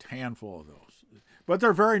 There's just a handful of those. But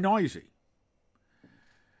they're very noisy.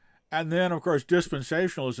 And then, of course,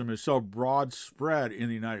 dispensationalism is so broad spread in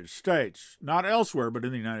the United States, not elsewhere, but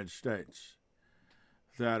in the United States,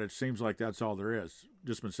 that it seems like that's all there is,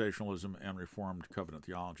 dispensationalism and Reformed covenant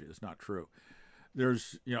theology. It's not true.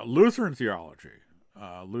 There's, Lutheran theology.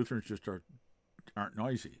 Lutherans just aren't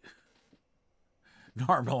noisy.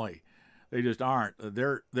 Normally, they just aren't.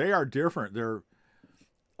 They are different. They're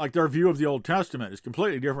like their view of the Old Testament is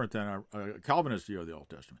completely different than a Calvinist view of the Old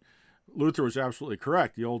Testament. Luther was absolutely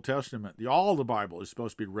correct. The Old Testament, all the Bible is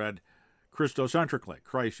supposed to be read Christocentrically.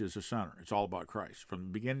 Christ is the center. It's all about Christ. From the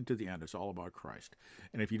beginning to the end, it's all about Christ.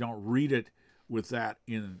 And if you don't read it with that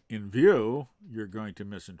in view, you're going to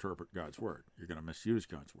misinterpret God's word. You're going to misuse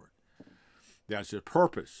God's word. That's the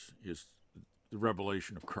purpose, is the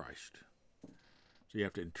revelation of Christ. So you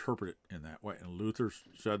have to interpret it in that way. And Luther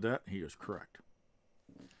said that. He was correct.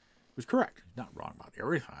 He was correct. He's not wrong about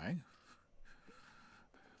everything.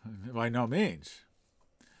 By no means.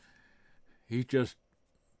 He just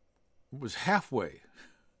was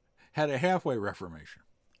had a halfway Reformation.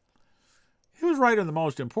 He was right in the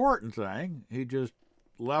most important thing. He just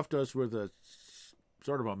left us with a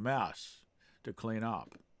sort of a mess to clean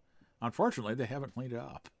up. Unfortunately, they haven't cleaned it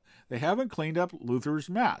up. They haven't cleaned up Luther's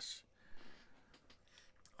mess.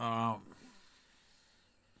 Come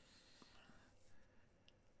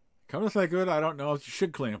to think of it, I don't know if you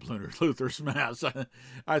should clean up Luther's mess.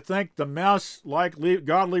 I think the mess, like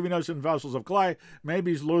God leaving us in vessels of clay,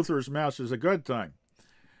 maybe Luther's mess is a good thing,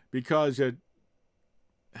 because it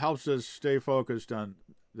helps us stay focused on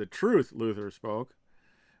the truth Luther spoke,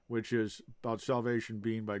 which is about salvation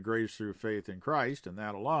being by grace through faith in Christ, and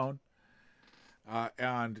that alone,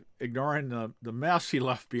 and ignoring the mess he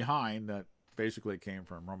left behind that basically came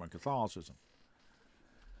from Roman Catholicism.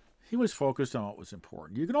 He was focused on what was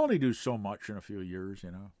important. You can only do so much in a few years,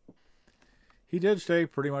 you know. He did stay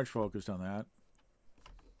pretty much focused on that.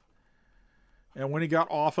 And when he got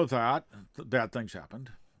off of that, bad things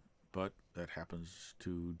happened. But that happens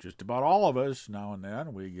to just about all of us now and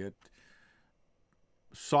then. We get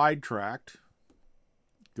sidetracked,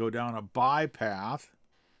 go down a bypath.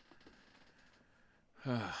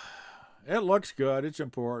 It looks good. It's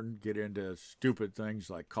important. Get into stupid things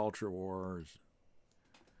like culture wars,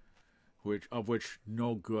 of which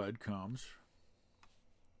no good comes.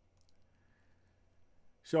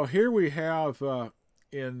 So here we have I'm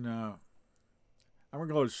going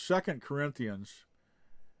to go to 2 Corinthians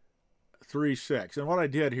 3:6. And what I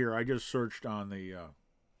did here, I just searched on the,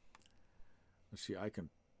 let's see, I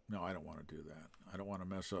don't want to do that. I don't want to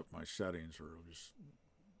mess up my settings, or just,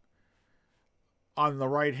 on the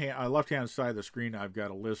left-hand side of the screen, I've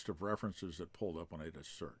got a list of references that pulled up when I did a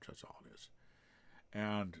search. That's all it is.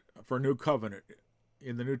 And for New Covenant,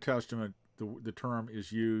 in the New Testament, the term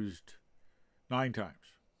is used 9 times.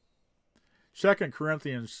 2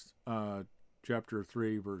 Corinthians chapter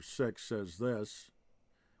 3, verse 6 says this,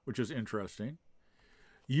 which is interesting.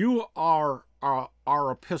 You are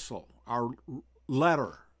our epistle, our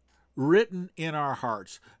letter, written in our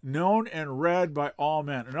hearts, known and read by all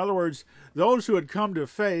men. In other words, those who had come to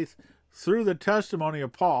faith through the testimony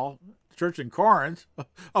of Paul, church in Corinth,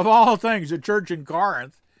 of all things, the church in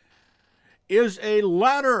Corinth, is a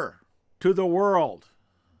letter to the world.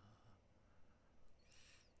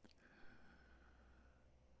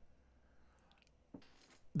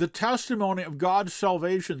 The testimony of God's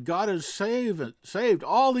salvation. God has saved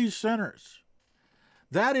all these sinners.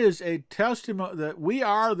 That is a testimony, that we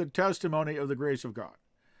are the testimony of the grace of God.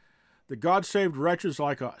 That God saved wretches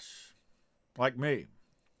like us, like me.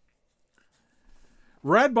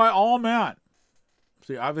 Read by all men.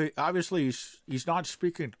 See, obviously he's not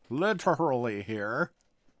speaking literally here.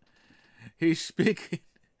 He's speaking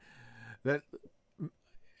that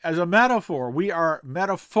as a metaphor. We are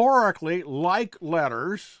metaphorically like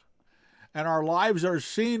letters, and our lives are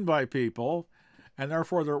seen by people, and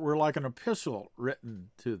therefore we're like an epistle written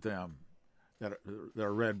to them that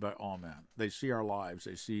are read by all men. They see our lives.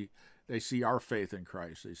 They see our faith in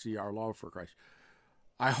Christ. They see our love for Christ.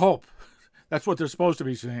 I hope that's what they're supposed to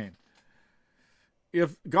be seeing.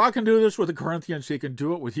 If God can do this with the Corinthians, he can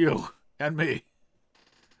do it with you and me.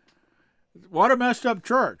 What a messed up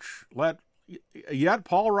church. Yet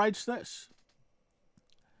Paul writes this.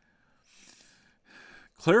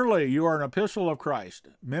 Clearly, you are an epistle of Christ,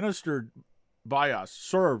 ministered by us,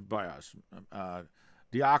 served by us.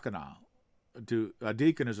 Diakonia, a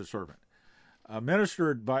deacon is a servant.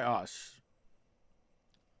 Ministered by us.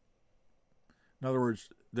 In other words,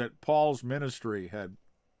 that Paul's ministry had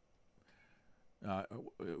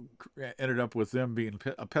ended up with them being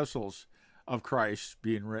epistles of Christ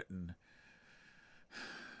being written.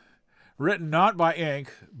 Written not by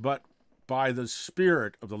ink, but by the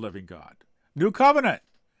Spirit of the living God. New covenant.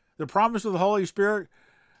 The promise of the Holy Spirit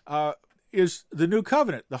is the new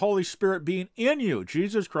covenant, the Holy Spirit being in you.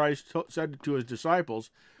 Jesus Christ said to his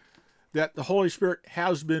disciples that the Holy Spirit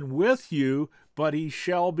has been with you, but he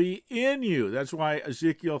shall be in you. That's why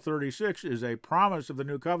Ezekiel 36 is a promise of the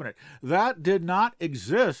new covenant. That did not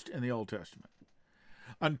exist in the Old Testament.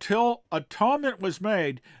 Until atonement was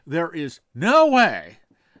made, there is no way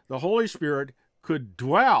the Holy Spirit could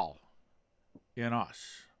dwell in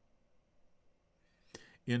us,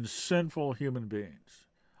 in sinful human beings,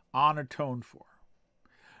 unatoned for.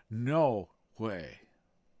 No way.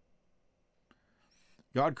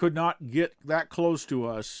 God could not get that close to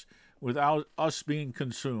us without us being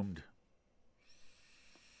consumed.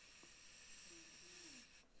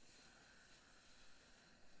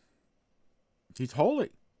 He's holy.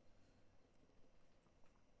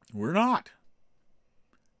 We're not.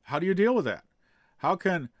 How do you deal with that? How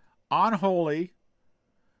can unholy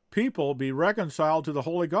people be reconciled to the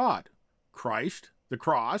holy God? Christ, the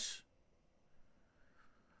cross.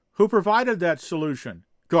 Who provided that solution?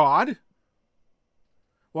 God.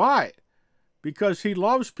 Why? Because he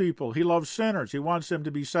loves people. He loves sinners. He wants them to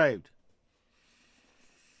be saved.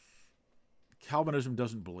 Calvinism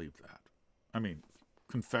doesn't believe that. I mean,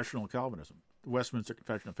 confessional Calvinism, the Westminster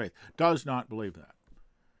Confession of Faith, does not believe that,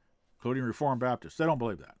 including Reformed Baptists. They don't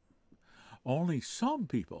believe that. Only some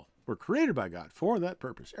people were created by God for that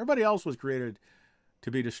purpose. Everybody else was created to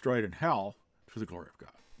be destroyed in hell for the glory of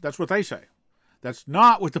God. That's what they say. That's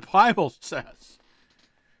not what the Bible says.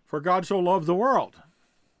 For God so loved the world,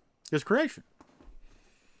 his creation.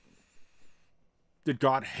 Did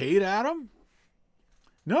God hate Adam?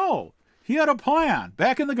 No. He had a plan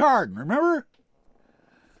back in the garden, remember?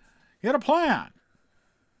 He had a plan.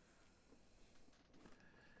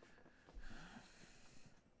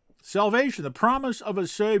 Salvation, the promise of a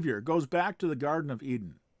Savior, goes back to the Garden of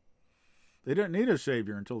Eden. They didn't need a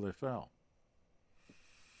Savior until they fell.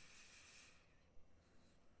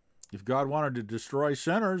 If God wanted to destroy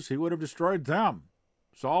sinners, he would have destroyed them.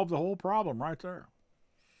 Solved the whole problem right there.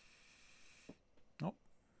 Nope.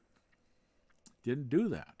 Didn't do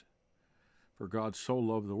that. For God so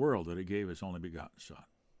loved the world that he gave his only begotten Son.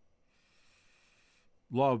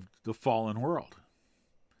 Loved the fallen world.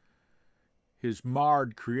 His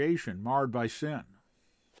marred creation, marred by sin,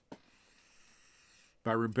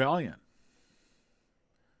 by rebellion.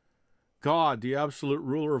 God, the absolute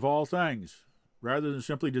ruler of all things, rather than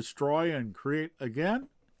simply destroy and create again,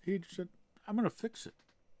 he said, I'm going to fix it.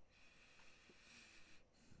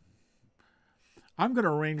 I'm going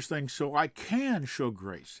to arrange things so I can show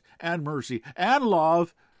grace and mercy and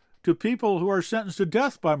love to people who are sentenced to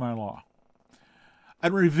death by my law,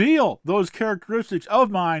 and reveal those characteristics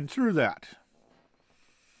of mine through that.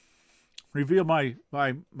 Reveal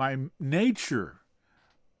my nature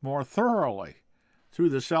more thoroughly through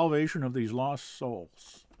the salvation of these lost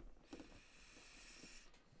souls.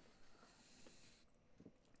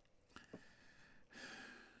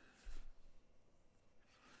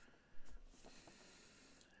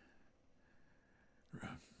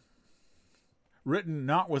 Written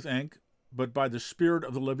not with ink, but by the Spirit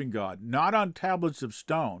of the living God, not on tablets of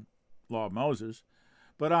stone, law of Moses,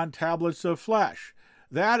 but on tablets of flesh.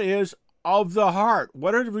 That is, of the heart.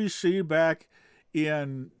 What did we see back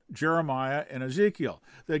in Jeremiah and Ezekiel?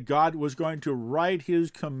 That God was going to write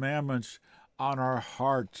his commandments on our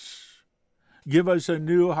hearts. Give us a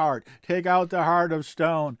new heart. Take out the heart of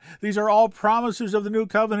stone. These are all promises of the new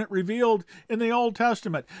covenant revealed in the Old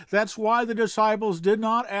Testament. That's why the disciples did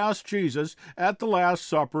not ask Jesus at the Last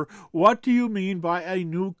Supper, what do you mean by a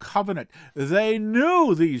new covenant? They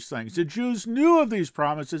knew these things. The Jews knew of these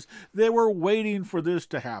promises. They were waiting for this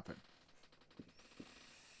to happen.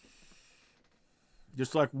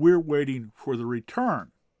 Just like we're waiting for the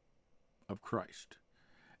return of Christ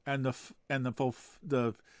and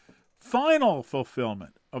the final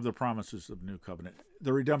fulfillment of the promises of the new covenant,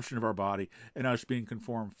 the redemption of our body, and us being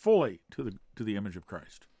conformed fully to the image of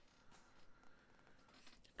Christ.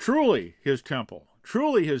 Truly his temple,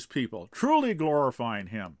 truly his people, truly glorifying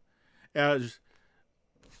him as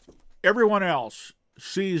everyone else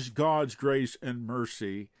sees God's grace and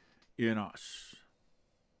mercy in us.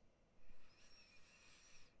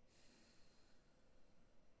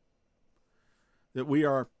 That we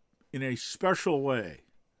are, in a special way,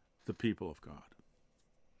 the people of God.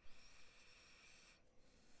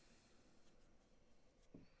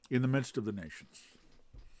 In the midst of the nations.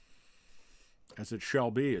 As it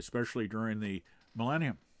shall be, especially during the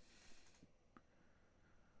millennium.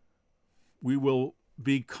 We will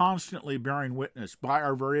be constantly bearing witness by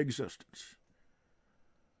our very existence.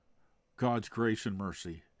 God's grace and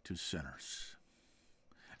mercy to sinners.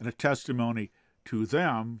 And a testimony to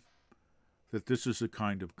them that this is the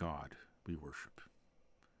kind of God we worship.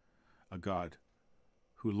 A God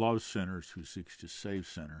who loves sinners, who seeks to save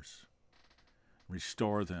sinners,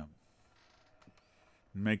 restore them,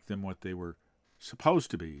 and make them what they were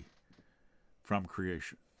supposed to be from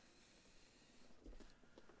creation.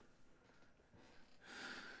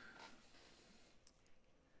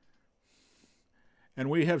 And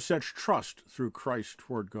we have such trust through Christ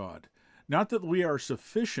toward God. Not that we are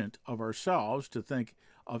sufficient of ourselves to think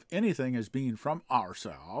of anything as being from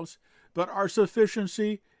ourselves, but our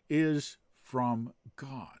sufficiency is from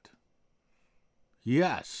God.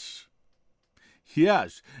 Yes.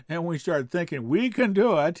 Yes. And we start thinking we can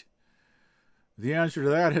do it. The answer to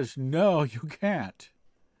that is no, you can't.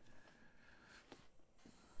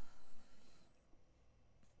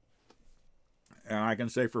 And I can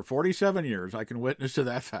say for 47 years, I can witness to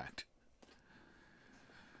that fact.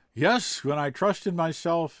 Yes, when I trust in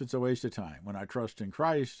myself, it's a waste of time. When I trust in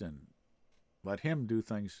Christ and Let him do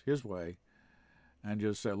things his way and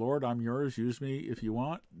just say, Lord, I'm yours. Use me if you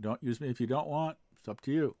want. Don't use me if you don't want. It's up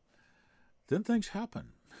to you. Then things happen.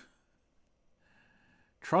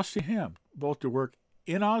 Trusting him, both to work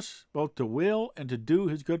in us, both to will and to do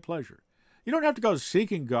his good pleasure. You don't have to go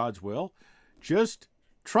seeking God's will. Just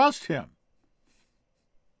trust him.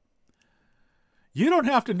 You don't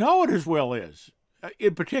have to know what his will is,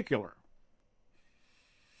 in particular.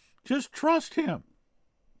 Just trust him.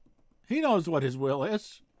 He knows what his will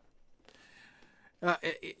is.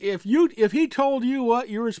 If he told you what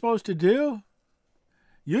you were supposed to do,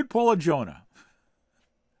 you'd pull a Jonah.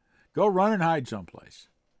 Go run and hide someplace.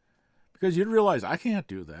 Because you'd realize, I can't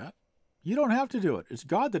do that. You don't have to do it. It's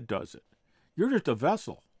God that does it. You're just a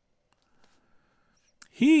vessel.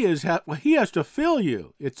 He has to fill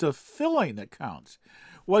you. It's a filling that counts.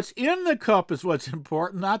 What's in the cup is what's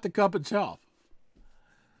important, not the cup itself.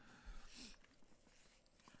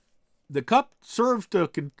 The cup serves to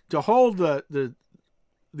hold the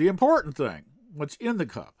important thing, what's in the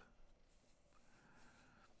cup.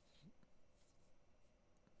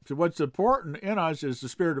 So what's important in us is the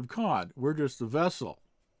Spirit of God. We're just the vessel.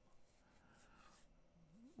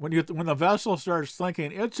 When the vessel starts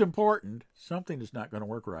thinking it's important, something is not going to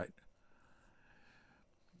work right.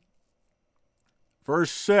 Verse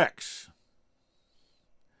 6.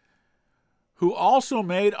 Who also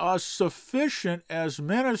made us sufficient as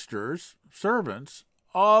ministers, servants,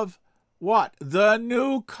 of what? The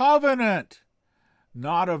new covenant.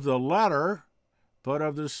 Not of the letter, but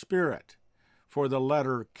of the Spirit. For the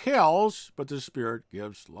letter kills, but the Spirit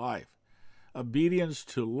gives life. Obedience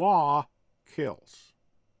to law kills.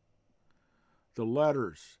 The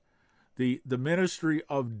letters, the ministry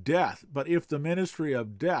of death. But if the ministry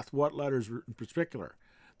of death, what letters in particular?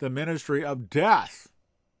 The ministry of death,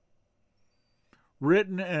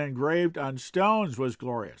 written and engraved on stones, was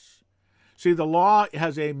glorious. See, the law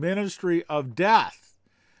has a ministry of death.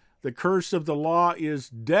 The curse of the law is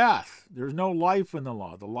death. There's no life in the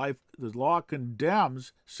law. The law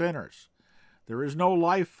condemns sinners. There is no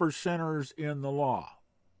life for sinners in the law.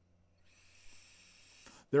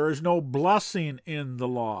 There is no blessing in the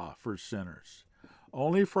law for sinners,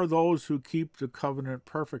 only for those who keep the covenant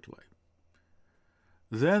perfectly.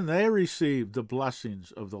 Then they receive the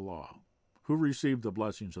blessings of the law. Who received the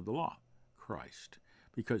blessings of the law? Christ,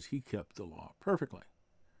 because he kept the law perfectly.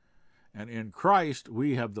 And in Christ,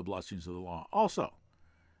 we have the blessings of the law also,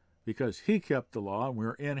 because he kept the law and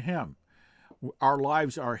we're in him. Our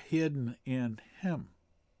lives are hidden in him.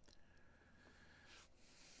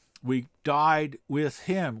 We died with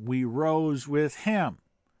him. We rose with him.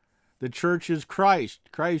 The church is Christ.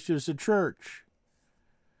 Christ is the church.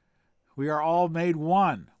 We are all made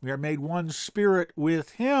one. We are made one spirit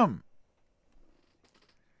with him.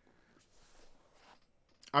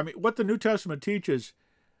 I mean, what the New Testament teaches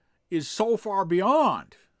is so far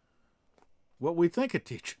beyond what we think it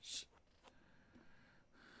teaches.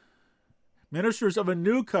 Ministers of a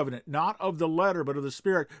new covenant, not of the letter, but of the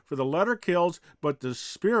Spirit. For the letter kills, but the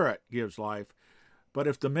Spirit gives life. But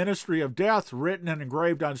if the ministry of death, written and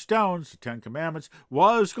engraved on stones, the Ten Commandments,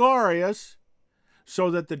 was glorious,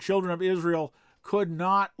 so that the children of Israel could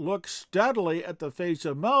not look steadily at the face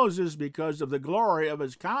of Moses because of the glory of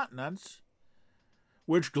his countenance,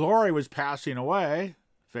 which glory was passing away,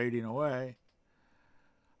 fading away,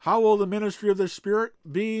 how will the ministry of the Spirit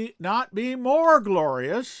not be more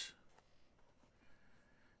glorious?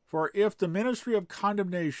 For if the ministry of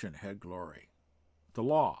condemnation had glory, the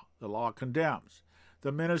law condemns.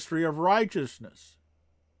 The ministry of righteousness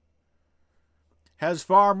has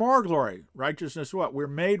far more glory. Righteousness what? We're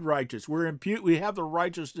made righteous. We have the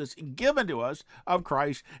righteousness given to us of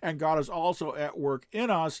Christ, and God is also at work in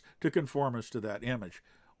us to conform us to that image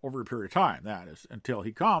over a period of time. That is, until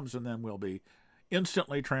he comes, and then we'll be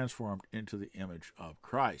instantly transformed into the image of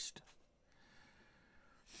Christ.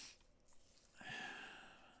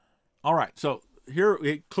 All right, so here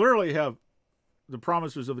we clearly have the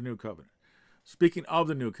promises of the new covenant. Speaking of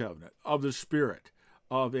the new covenant, of the Spirit,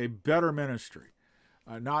 of a better ministry,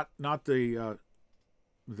 not the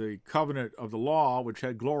covenant of the law, which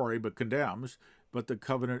had glory but condemns, but the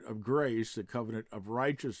covenant of grace, the covenant of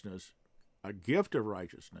righteousness, a gift of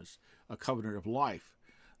righteousness, a covenant of life.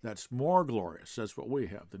 That's more glorious. That's what we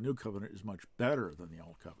have. The new covenant is much better than the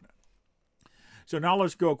old covenant. So now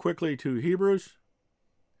let's go quickly to Hebrews.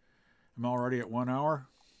 I'm already at 1 hour.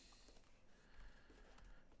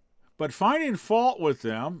 But finding fault with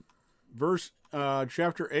them,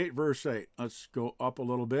 chapter 8, verse 8. Let's go up a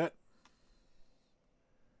little bit.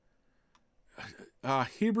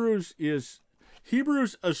 Hebrews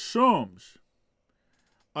assumes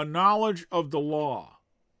a knowledge of the law.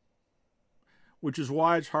 which is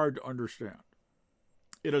why it's hard to understand.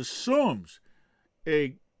 It assumes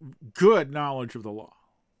a good knowledge of the law.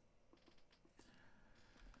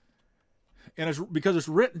 And it's because it's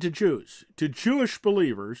written to Jews, to Jewish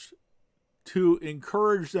believers, to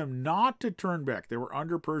encourage them not to turn back. They were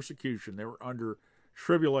under persecution. They were under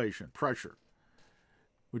tribulation, pressure,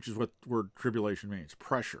 which is what the word tribulation means,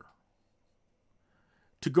 pressure,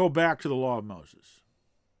 to go back to the law of Moses,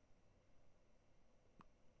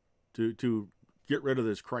 to get rid of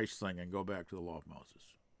this Christ thing and go back to the law of Moses.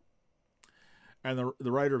 And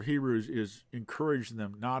the writer of Hebrews is encouraging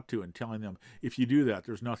them not to and telling them, if you do that,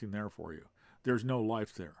 there's nothing there for you. There's no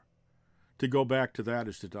life there. To go back to that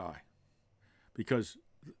is to die, because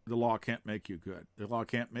the law can't make you good. The law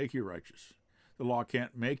can't make you righteous. The law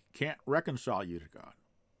can't reconcile you to God.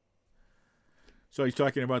 So he's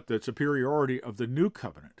talking about the superiority of the new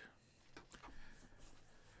covenant.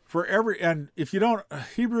 And if you don't,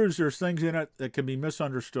 Hebrews, there's things in it that can be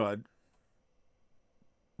misunderstood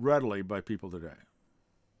readily by people today.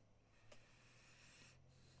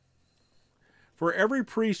 For every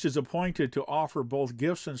priest is appointed to offer both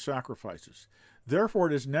gifts and sacrifices. Therefore,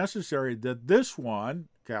 it is necessary that this one,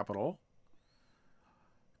 capital,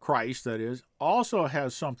 Christ, that is, also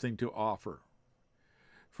has something to offer.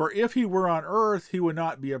 For if he were on earth, he would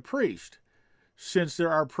not be a priest, since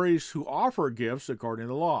there are priests who offer gifts according to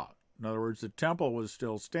the law. In other words, the temple was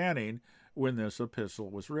still standing when this epistle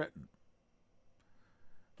was written.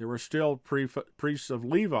 There were still priests of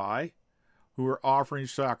Levi who were offering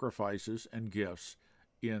sacrifices and gifts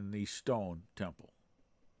in the stone temple,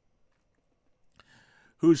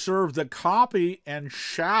 who served the copy and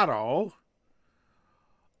shadow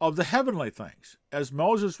of the heavenly things, as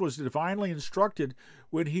Moses was divinely instructed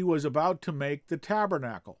when he was about to make the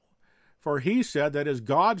tabernacle. For he said that as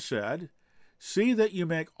God said, "See that you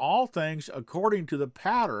make all things according to the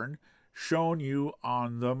pattern shown you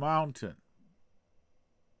on the mountain."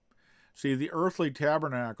 See, the earthly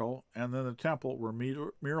tabernacle and then the temple were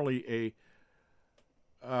merely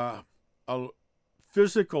a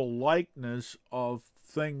physical likeness of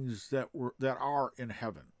things that are in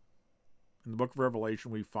heaven. In the book of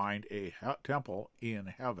Revelation, we find a temple in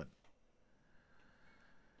heaven.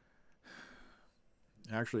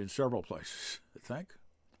 Actually, in several places, I think.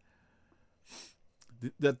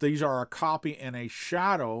 That these are a copy and a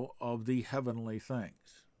shadow of the heavenly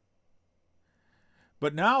things.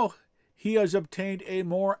 But now he has obtained a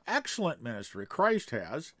more excellent ministry, Christ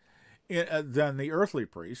has, than the earthly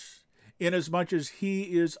priests, inasmuch as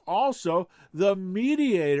he is also the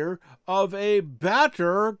mediator of a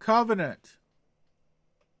better covenant.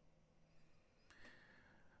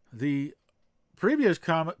 The previous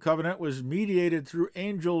covenant was mediated through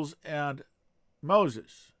angels and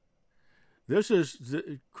Moses.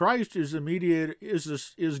 Christ is the mediator,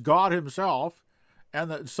 is God himself, and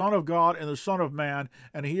the Son of God and the Son of Man,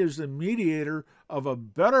 and he is the mediator of a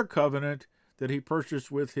better covenant that he purchased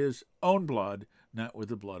with his own blood, not with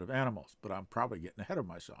the blood of animals. But I'm probably getting ahead of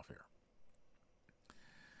myself here.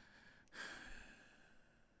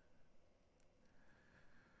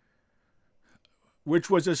 Which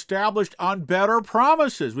was established on better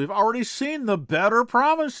promises. We've already seen the better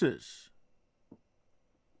promises.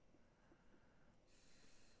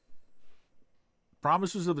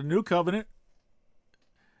 Promises of the new covenant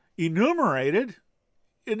enumerated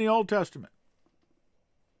in the Old Testament.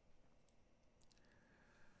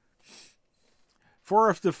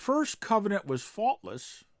 For if the first covenant was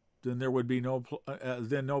faultless, then there would be no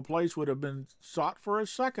place would have been sought for a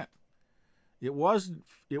second. It was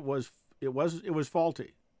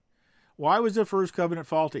faulty. Why was the first covenant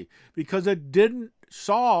faulty? Because it didn't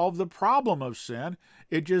solve the problem of sin.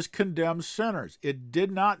 It just condemned sinners. It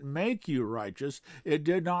did not make you righteous. It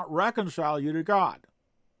did not reconcile you to God.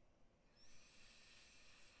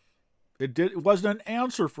 It wasn't an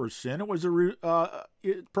answer for sin. It was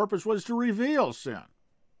its purpose was to reveal sin,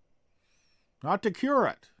 not to cure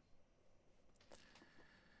it.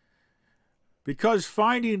 Because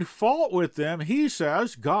finding fault with them, he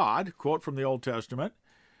says, God, quote from the Old Testament,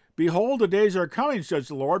 "Behold, the days are coming, says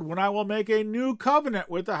the Lord, when I will make a new covenant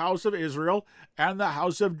with the house of Israel and the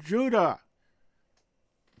house of Judah."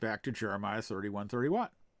 Back to Jeremiah 31:31.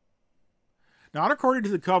 Not according to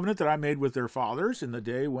the covenant that I made with their fathers in the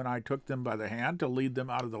day when I took them by the hand to lead them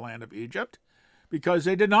out of the land of Egypt, because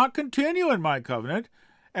they did not continue in my covenant,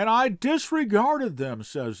 and I disregarded them,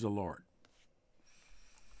 says the Lord.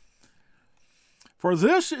 For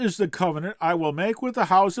this is the covenant I will make with the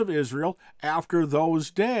house of Israel after those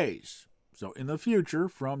days. So in the future,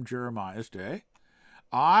 from Jeremiah's day,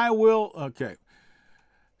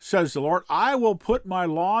 says the Lord, I will put my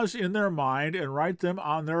laws in their mind and write them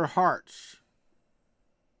on their hearts.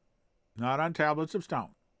 not on tablets of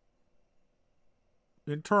stone.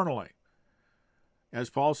 Internally. As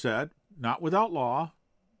Paul said, not without law,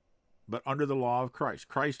 but under the law of Christ.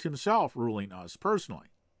 Christ himself ruling us personally.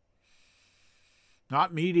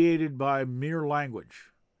 Not mediated by mere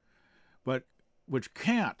language, but which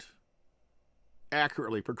can't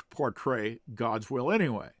accurately portray God's will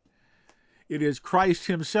anyway. It is Christ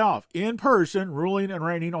himself in person ruling and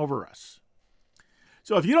reigning over us.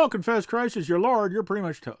 So if you don't confess Christ as your Lord, you're pretty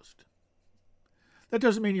much toast. That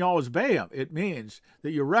doesn't mean you always obey him. It means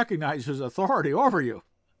that you recognize his authority over you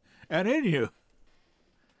and in you.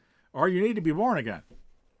 Or you need to be born again.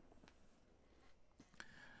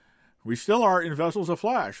 We still are in vessels of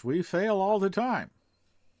flesh. We fail all the time.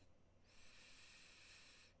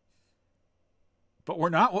 But we're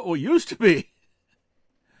not what we used to be.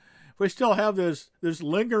 We still have this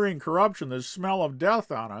lingering corruption, this smell of death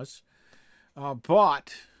on us.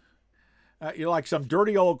 But you're like some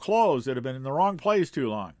dirty old clothes that have been in the wrong place too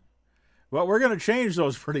long. But we're going to change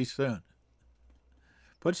those pretty soon.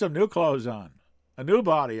 Put some new clothes on, a new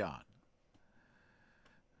body on.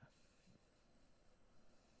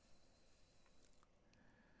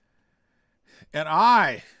 And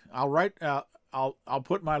I'll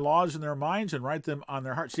put my laws in their minds and write them on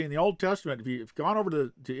their hearts. See, in the Old Testament, if you've gone over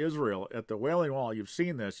to Israel at the Wailing Wall, you've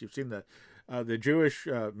seen this. You've seen the Jewish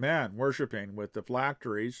men worshiping with the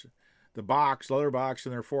phylacteries, the leather box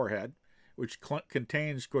in their forehead, which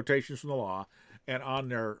contains quotations from the law. And on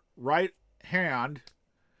their right hand,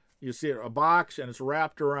 you see a box, and it's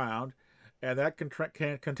wrapped around, and that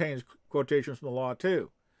contains quotations from the law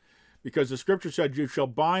too. Because the scripture said, you shall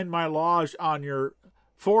bind my laws on your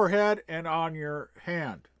forehead and on your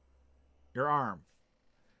hand, your arm.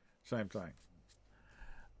 Same thing.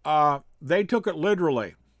 They took it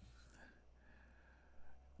literally.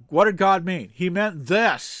 What did God mean? He meant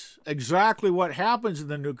this, exactly what happens in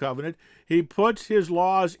the new covenant. He puts his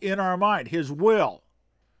laws in our mind, his will,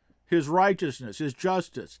 his righteousness, his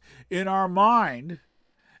justice in our mind,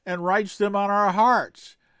 and writes them on our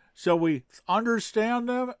hearts. So we understand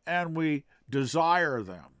them and we desire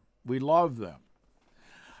them. We love them.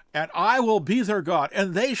 And I will be their God,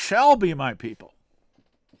 and they shall be my people.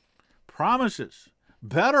 Promises,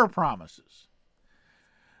 better promises.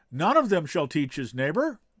 None of them shall teach his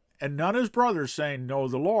neighbor, and none his brother, saying, know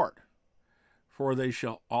the Lord. For they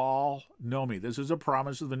shall all know me. This is a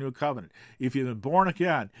promise of the new covenant. If you've been born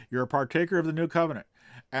again, you're a partaker of the new covenant,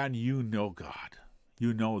 and you know God.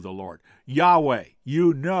 You know the Lord. Yahweh.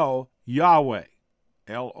 You know Yahweh.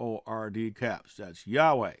 L-O-R-D caps. That's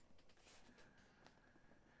Yahweh.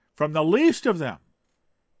 From the least of them,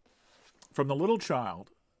 from the little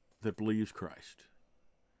child that believes Christ,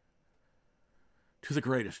 to the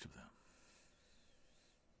greatest of them.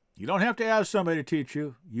 You don't have to ask somebody to teach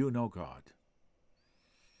you. You know God.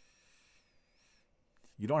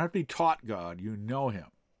 You don't have to be taught God. You know him.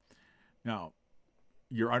 Now,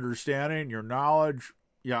 your understanding, your knowledge,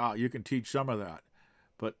 yeah, you can teach some of that.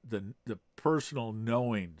 But the personal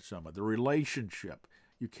knowing, some of the relationship,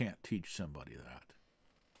 you can't teach somebody that.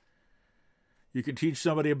 You can teach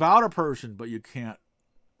somebody about a person, but you can't.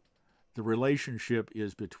 The relationship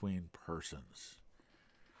is between persons.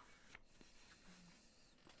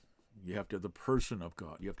 You have to have the person of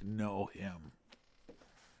God. You have to know him.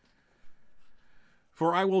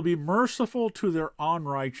 For I will be merciful to their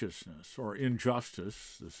unrighteousness, or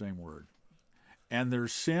injustice, the same word, and their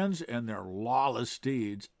sins and their lawless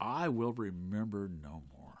deeds I will remember no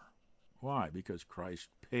more. Why? Because Christ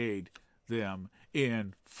paid them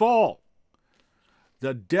in full.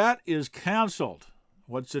 The debt is canceled.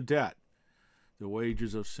 What's the debt? The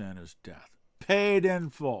wages of sin is death. Paid in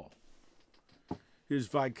full. His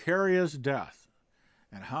vicarious death.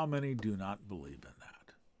 And how many do not believe in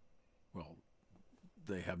that? Well,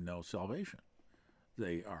 they have no salvation.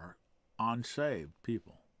 They are unsaved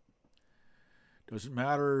people. Doesn't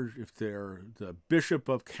matter if they're the Bishop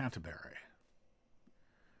of Canterbury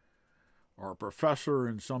or a professor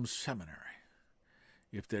in some seminary.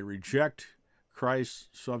 If they reject Christ's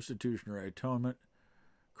substitutionary atonement,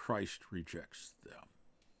 Christ rejects them.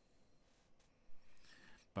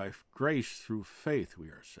 By grace through faith we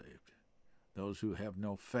are saved. Those who have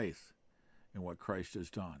no faith in what Christ has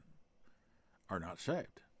done are not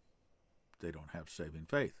saved. They don't have saving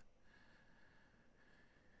faith.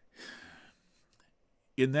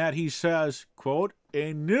 In that he says, quote,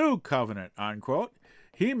 a new covenant, unquote.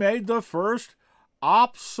 He made the first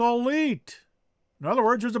obsolete. In other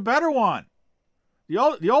words, there's a better one. The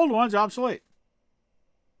old one's obsolete.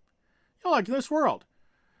 You know, like this world.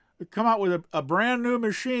 We come out with a brand new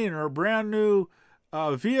machine or a brand new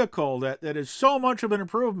vehicle that is so much of an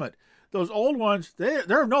improvement Those old ones,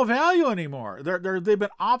 they're of no value anymore. They've been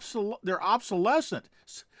they're obsolescent.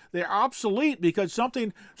 They're obsolete because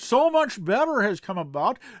something so much better has come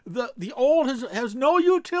about. The old has no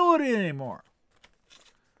utility anymore.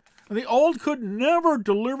 The old could never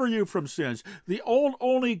deliver you from sins. The old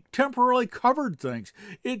only temporarily covered things.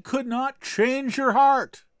 It could not change your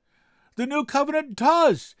heart. The new covenant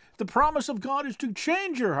does. The promise of God is to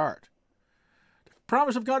change your heart. The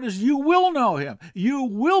promise of God is you will know him. You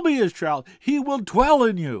will be his child. He will dwell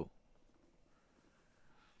in you.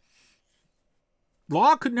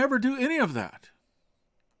 Law could never do any of that.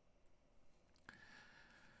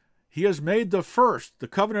 He has made the first, the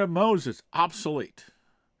covenant of Moses, obsolete.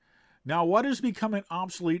 Now, what is becoming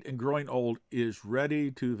obsolete and growing old is ready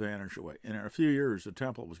to vanish away. And in a few years, the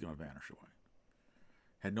temple was going to vanish away.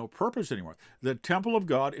 Had no purpose anymore. The temple of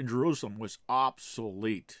God in Jerusalem was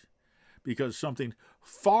obsolete because something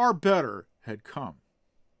far better had come.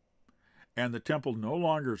 And the temple no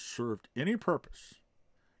longer served any purpose.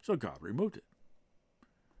 So God removed it.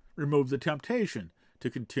 Removed the temptation to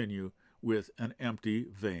continue with an empty,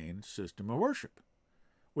 vain system of worship,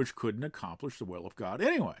 which couldn't accomplish the will of God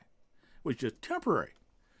anyway. Was just temporary.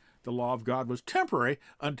 The law of God was temporary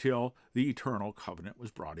until the eternal covenant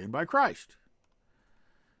was brought in by Christ.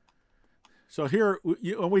 So here,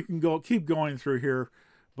 we can keep going through here,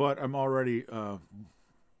 but I'm already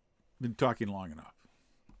been talking long enough.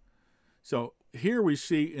 So here we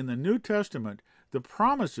see in the New Testament the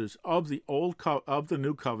promises of the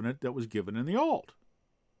new covenant that was given in the old.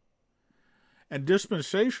 And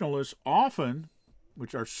dispensationalists often,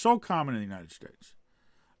 which are so common in the United States,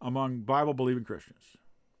 among Bible-believing Christians.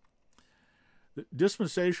 The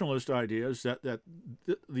dispensationalist idea is that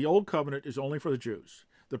the Old Covenant is only for the Jews.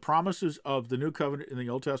 The promises of the New Covenant in the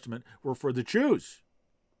Old Testament were for the Jews.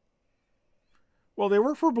 Well, they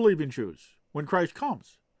were for believing Jews when Christ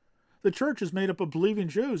comes. The church is made up of believing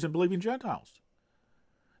Jews and believing Gentiles.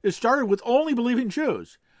 It started with only believing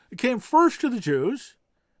Jews. It came first to the Jews,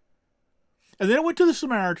 and then it went to the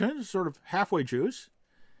Samaritans, sort of halfway Jews,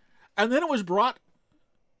 and then it was brought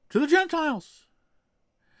to the Gentiles.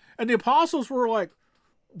 And the apostles were like,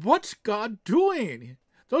 what's God doing?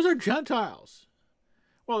 Those are Gentiles.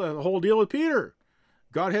 Well, the whole deal with Peter.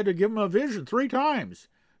 God had to give him a vision 3 times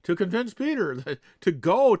to convince Peter to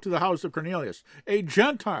go to the house of Cornelius, a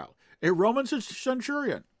Gentile, a Roman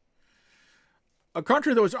centurion, a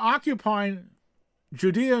country that was occupying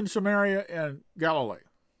Judea and Samaria and Galilee,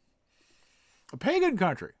 a pagan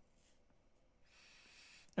country.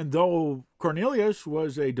 And though Cornelius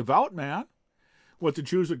was a devout man, what the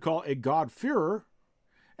Jews would call a God-fearer,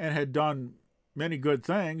 and had done many good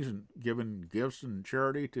things and given gifts and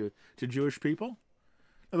charity to Jewish people.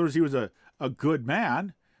 In other words, he was a good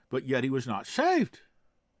man, but yet he was not saved.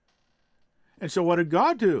 And so what did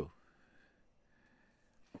God do?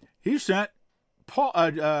 He sent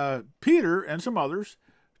Peter and some others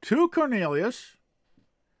to Cornelius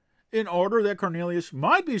in order that Cornelius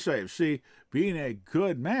might be saved. See, being a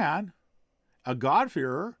good man, a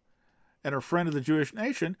God-fearer, and a friend of the Jewish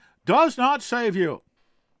nation does not save you.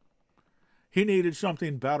 He needed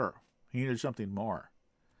something better. He needed something more.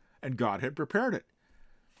 And God had prepared it.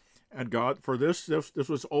 And God, for this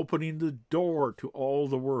was opening the door to all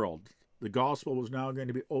the world. The gospel was now going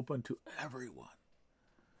to be open to everyone.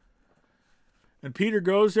 And Peter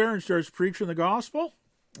goes there and starts preaching the gospel.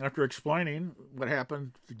 After explaining what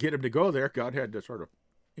happened to get him to go there, God had to sort of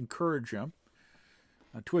encourage him,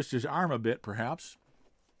 twist his arm a bit, perhaps.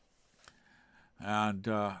 And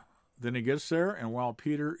then he gets there, and while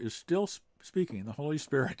Peter is still speaking, the Holy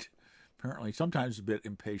Spirit, apparently sometimes a bit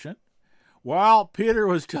impatient, while Peter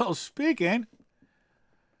was still speaking,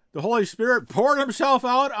 the Holy Spirit poured himself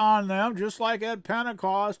out on them, just like at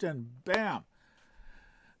Pentecost, and bam.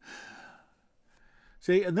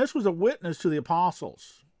 See, and this was a witness to the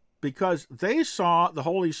apostles, because they saw the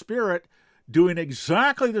Holy Spirit doing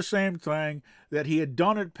exactly the same thing that he had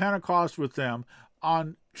done at Pentecost with them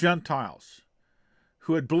on Gentiles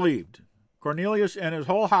who had believed. Cornelius and his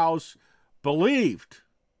whole house believed,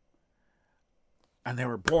 and they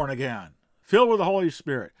were born again, filled with the Holy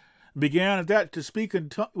Spirit, and began at that to speak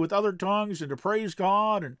with other tongues and to praise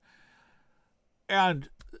God. And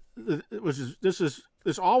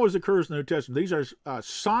this always occurs in the New Testament. These are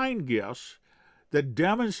sign gifts that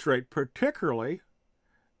demonstrate, particularly,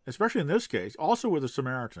 especially in this case, also with the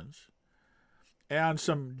Samaritans and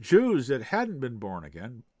some Jews that hadn't been born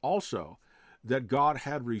again, also, that God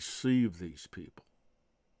had received these people.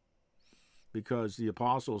 Because the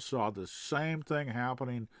apostles saw the same thing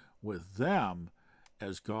happening with them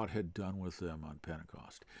as God had done with them on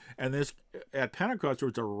Pentecost. And this, at Pentecost, there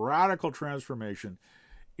was a radical transformation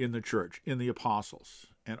in the church, in the apostles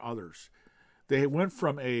and others. They went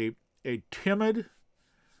from a timid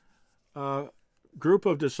group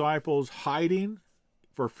of disciples hiding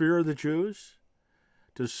for fear of the Jews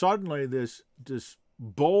to suddenly this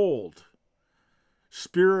bold,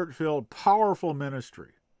 Spirit-filled, powerful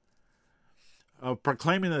ministry of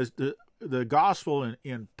proclaiming the gospel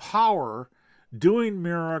in power, doing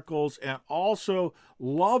miracles, and also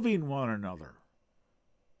loving one another.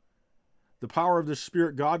 The power of the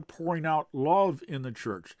Spirit, God pouring out love in the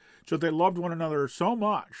church. So they loved one another so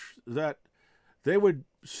much that they would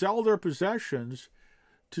sell their possessions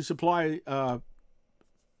to supply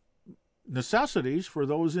necessities for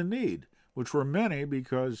those in need, which were many,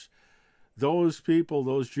 because those people,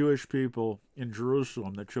 those Jewish people in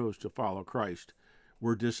Jerusalem that chose to follow Christ,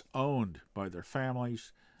 were disowned by their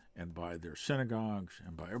families and by their synagogues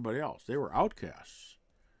and by everybody else. They were outcasts.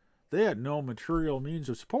 They had no material means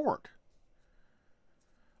of support.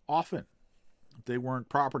 Often, if they weren't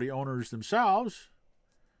property owners themselves,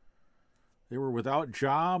 they were without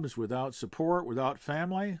jobs, without support, without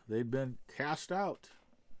family. They'd been cast out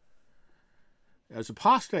as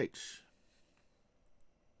apostates.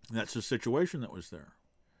 And that's the situation that was there.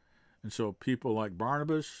 And so people like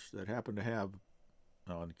Barnabas that happened to have,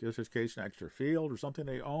 in this case, an extra field or something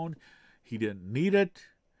they owned, he didn't need it.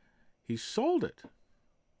 He sold it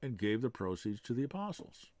and gave the proceeds to the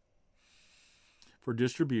apostles for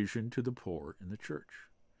distribution to the poor in the church,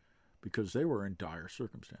 because they were in dire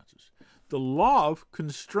circumstances. The love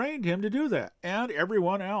constrained him to do that, and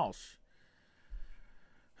everyone else.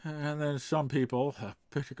 And then some people, a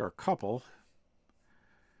particular couple,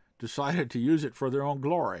 decided to use it for their own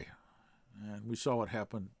glory. And we saw what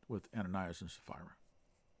happened with Ananias and Sapphira.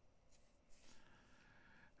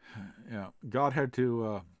 Yeah, God had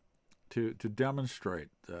to demonstrate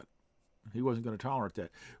that he wasn't going to tolerate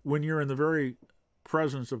that. When you're in the very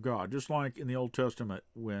presence of God, just like in the Old Testament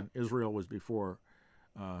when Israel was before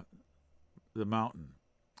the mountain,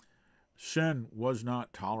 sin was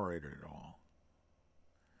not tolerated at all.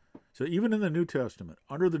 So even in the New Testament,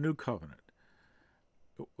 under the New Covenant,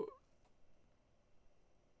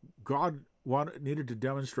 God needed to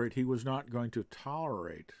demonstrate he was not going to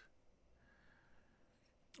tolerate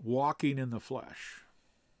walking in the flesh.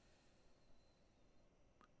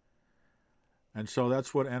 And so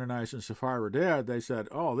that's what Ananias and Sapphira did. They said,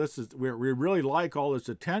 oh, we really like all this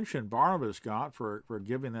attention Barnabas got for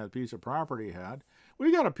giving that piece of property he had.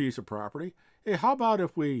 We got a piece of property. Hey, how about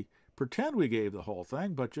if we pretend we gave the whole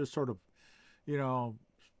thing, but just sort of,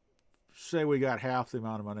 say we got half the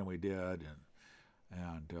amount of money we did,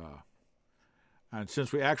 and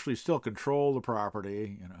since we actually still control the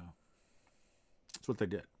property, that's what they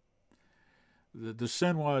did. The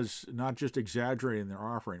sin was not just exaggerating their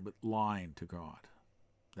offering, but lying to God.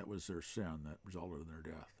 That was their sin that resulted in their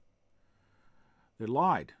death. They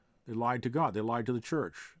lied. They lied to God. They lied to the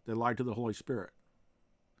church. They lied to the Holy Spirit.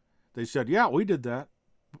 They said, yeah, we did that.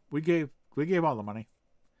 We gave all the money.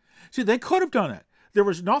 See, they could have done it. There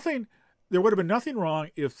would have been nothing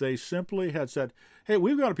wrong if they simply had said, hey,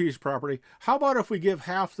 we've got a piece of property. How about if we give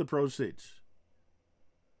half the proceeds?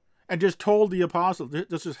 And just told the apostle,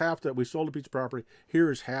 this is half that we sold a piece of property. Here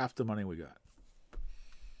is half the money we got.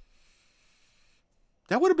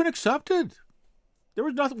 That would have been accepted.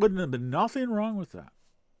 Wouldn't have been nothing wrong with that.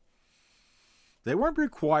 They weren't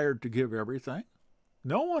required to give everything.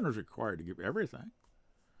 No one was required to give everything.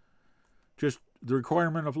 Just the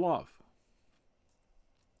requirement of love.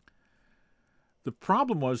 The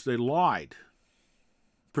problem was they lied,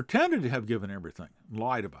 pretended to have given everything,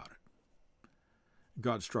 lied about it.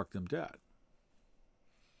 God struck them dead.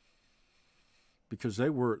 Because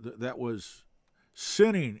that was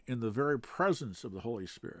sinning in the very presence of the Holy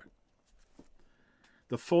Spirit.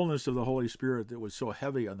 The fullness of the Holy Spirit that was so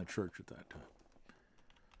heavy on the church at that time.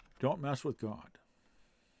 Don't mess with God.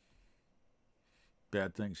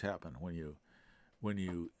 Bad things happen when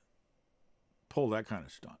you pull that kind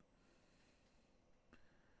of stunt.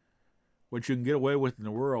 What you can get away with in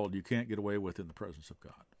the world, you can't get away with in the presence of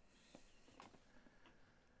God.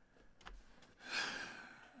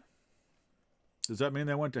 Does that mean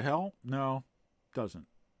they went to hell? No, it doesn't.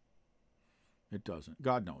 It doesn't.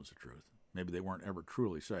 God knows the truth. Maybe they weren't ever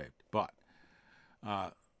truly saved. But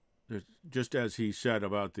just as he said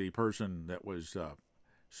about the person that was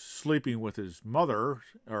sleeping with his mother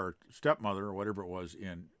or stepmother or whatever it was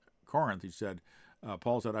in Corinth, he said,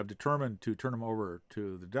 Paul said, I've determined to turn him over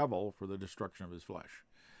to the devil for the destruction of his flesh,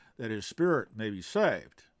 that his spirit may be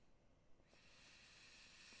saved.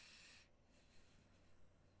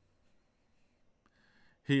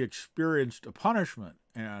 He experienced a punishment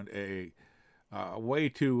and a way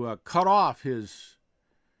to cut off his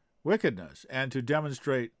wickedness and to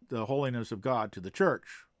demonstrate the holiness of God to the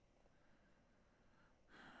church.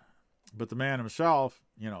 But the man himself,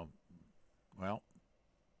 well,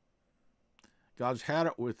 God's had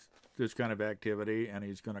it with this kind of activity, and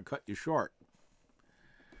he's going to cut you short.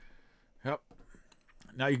 Yep.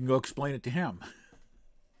 Now you can go explain it to him.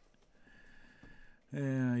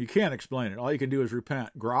 You can't explain it. All you can do is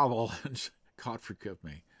repent, grovel, and say, God forgive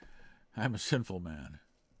me. I'm a sinful man.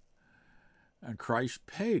 And Christ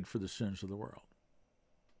paid for the sins of the world.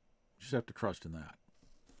 You just have to trust in that.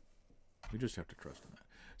 You just have to trust in that.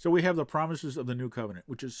 So we have the promises of the new covenant,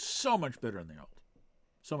 which is so much better than the old.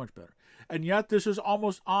 So much better. And yet this is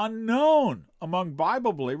almost unknown among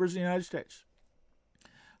Bible believers in the United States.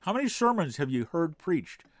 How many sermons have you heard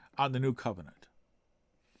preached on the new covenant?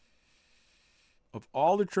 Of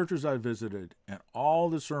all the churches I've visited and all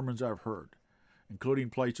the sermons I've heard, including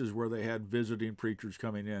places where they had visiting preachers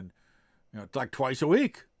coming in, it's like twice a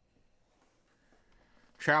week.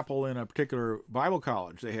 Chapel in a particular Bible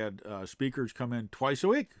college, they had speakers come in twice a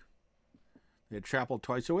week. They had chapel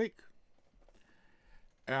twice a week.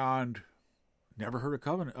 And never heard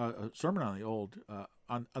a sermon on the old,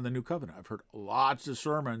 on the new covenant. I've heard lots of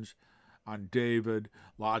sermons on David,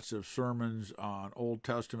 lots of sermons on Old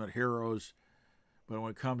Testament heroes. But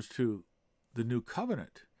when it comes to the new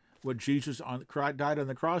covenant, what Jesus died on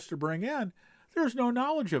the cross to bring in, there's no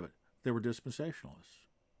knowledge of it. They were dispensationalists.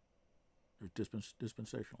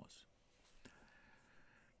 Dispensationalists.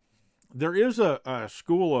 There is a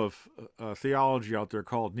school of theology out there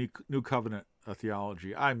called New Covenant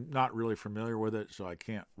theology. I'm not really familiar with it, so I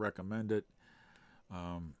can't recommend it.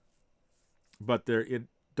 But it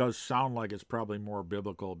does sound like it's probably more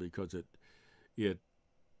biblical because it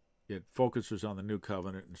focuses on the new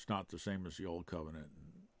covenant, and it's not the same as the old covenant.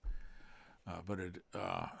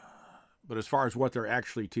 But as far as what they're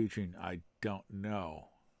actually teaching, I don't know.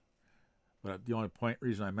 But the only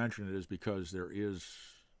reason I mention it is because there is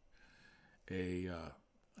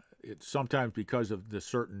it's sometimes because of the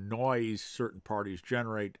certain noise certain parties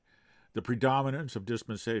generate, the predominance of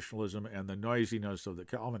dispensationalism and the noisiness of the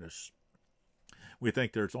Calvinists. We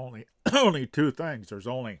think there's only two things. There's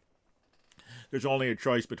only a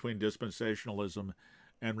choice between dispensationalism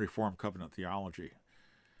and Reformed covenant theology,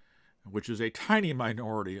 which is a tiny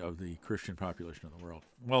minority of the Christian population in the world.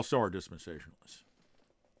 Well, so are dispensationalists.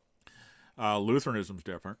 Lutheranism's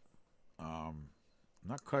different. I'm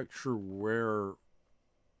not quite sure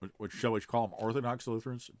what shall we call them? Orthodox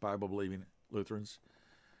Lutherans, Bible-believing Lutherans,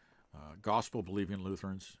 gospel-believing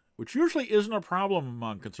Lutherans, which usually isn't a problem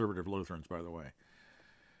among conservative Lutherans, by the way.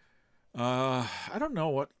 I don't know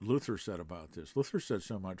what Luther said about this. Luther said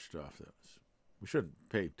so much stuff that we shouldn't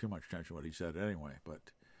pay too much attention to what he said anyway, but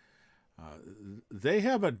they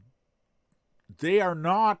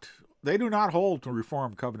do not hold to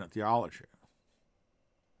Reformed covenant theology.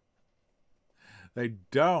 They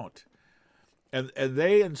don't. And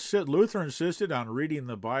Luther insisted on reading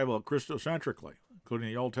the Bible Christocentrically, including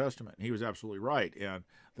the Old Testament. And he was absolutely right. And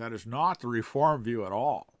that is not the Reformed view at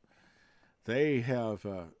all. They have,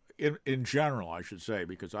 in general, I should say,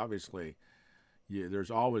 because obviously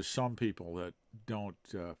there's always some people that don't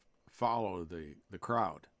follow the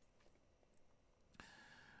crowd.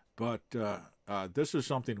 But this is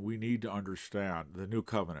something we need to understand, the New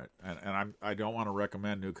Covenant. And I don't want to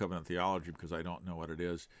recommend New Covenant theology because I don't know what it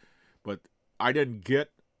is. But I didn't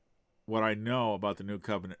get what I know about the New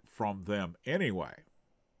Covenant from them anyway.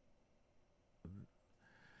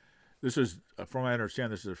 This is, from what I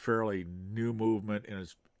understand, this is a fairly new movement, and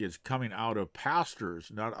it's coming out of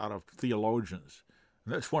pastors, not out of theologians.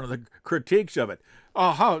 And that's one of the critiques of it.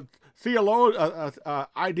 How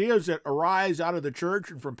ideas that arise out of the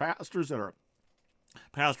church and from pastors that are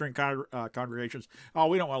pastoring congregations. Oh,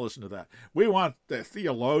 we don't want to listen to that. We want the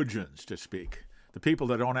theologians to speak. The people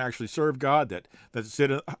that don't actually serve God, that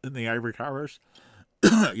sit in the ivory towers.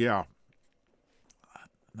 Yeah.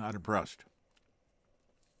 Not impressed.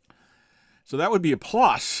 So that would be a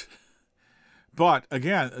plus. But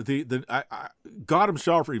again, God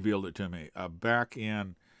himself revealed it to me back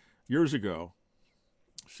in years ago.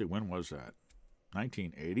 Let's see, when was that?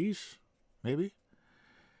 1980s, maybe?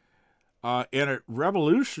 And it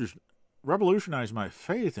revolutionized my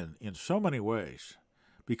faith in so many ways.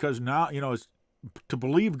 Because now, it's to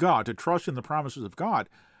believe God, to trust in the promises of God.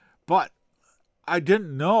 But I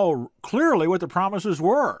didn't know clearly what the promises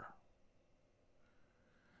were.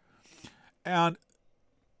 And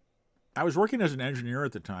I was working as an engineer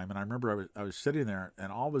at the time, and I remember I was sitting there,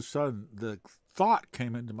 and all of a sudden the thought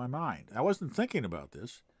came into my mind. I wasn't thinking about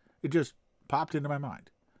this. It just popped into my mind.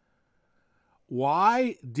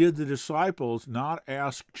 Why did the disciples not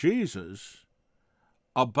ask Jesus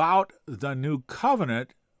about the new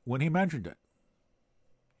covenant when he mentioned it.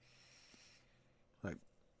 Like,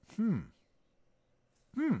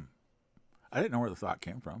 I didn't know where the thought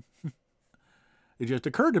came from. It just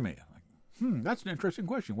occurred to me. Like, that's an interesting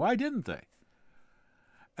question. Why didn't they?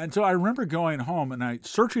 And so I remember going home and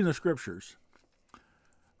searching the scriptures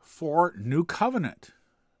for new covenant.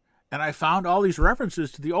 And I found all these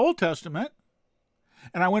references to the Old Testament.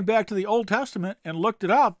 And I went back to the Old Testament and looked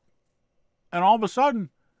it up. And all of a sudden,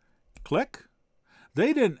 click.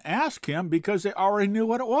 They didn't ask him because they already knew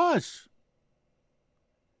what it was.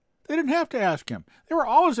 They didn't have to ask him. They were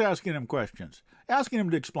always asking him questions, asking him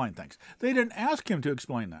to explain things. They didn't ask him to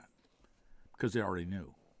explain that because they already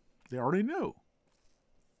knew. They already knew.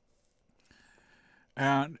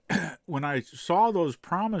 And when I saw those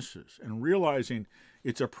promises and realizing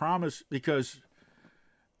it's a promise, because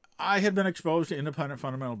I had been exposed to independent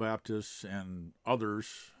fundamental Baptists and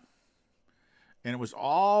others, and it was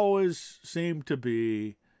always seemed to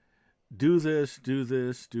be, do this, do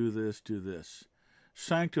this, do this, do this.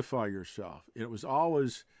 Sanctify yourself. It was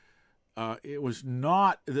always, it was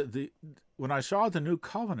not, when I saw the new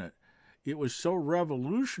covenant, it was so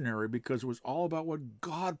revolutionary because it was all about what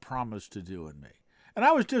God promised to do in me. And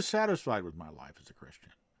I was dissatisfied with my life as a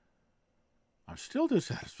Christian. I'm still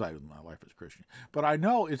dissatisfied with my life as a Christian. But I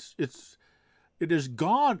know it is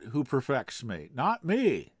God who perfects me, not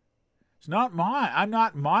me. It's not I'm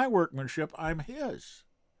not my workmanship, I'm His.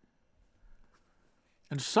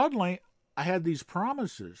 And suddenly, I had these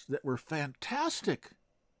promises that were fantastic.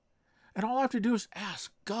 And all I have to do is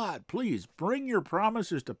ask God, please bring your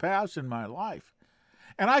promises to pass in my life.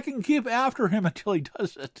 And I can keep after Him until He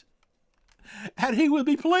does it. And He would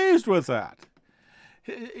be pleased with that.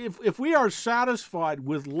 If we are satisfied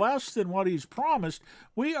with less than what He's promised,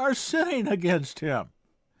 we are sinning against Him.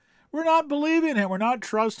 We're not believing Him. We're not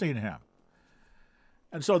trusting Him.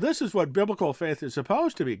 And so this is what biblical faith is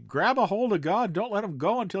supposed to be. Grab a hold of God. Don't let Him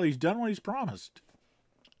go until He's done what He's promised.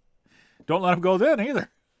 Don't let Him go then either.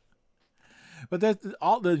 But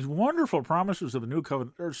all these wonderful promises of the new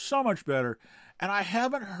covenant are so much better, and I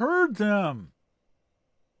haven't heard them.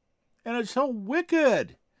 And it's so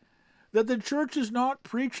wicked that the church is not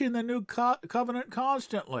preaching the new covenant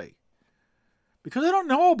constantly because they don't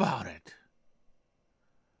know about it.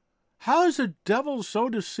 How has the devil so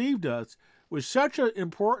deceived us with such an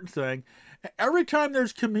important thing? Every time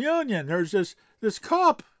there's communion, there's this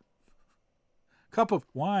cup of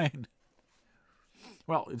wine.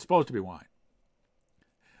 Well, it's supposed to be wine.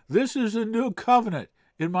 This is a new covenant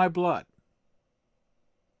in my blood.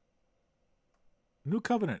 New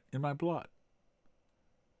covenant in my blood.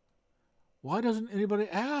 Why doesn't anybody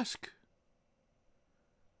ask?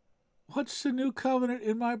 What's the new covenant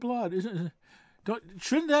in my blood?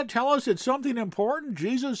 Shouldn't that tell us it's something important?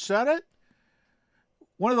 Jesus said it.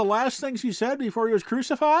 One of the last things He said before He was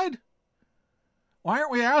crucified? Why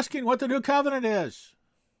aren't we asking what the new covenant is?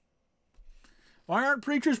 Why aren't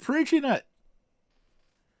preachers preaching it?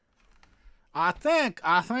 I think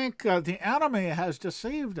the enemy has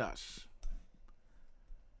deceived us.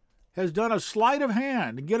 Has done a sleight of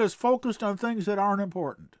hand to get us focused on things that aren't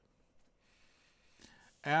important.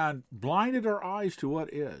 And blinded our eyes to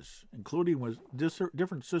what is, including with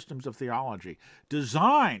different systems of theology,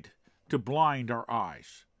 designed to blind our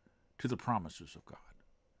eyes to the promises of God.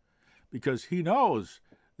 Because He knows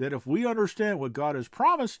that if we understand what God has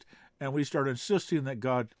promised, and we start insisting that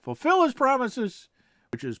God fulfill His promises,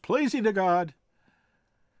 which is pleasing to God,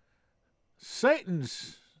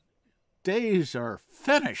 Satan's days are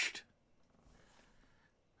finished.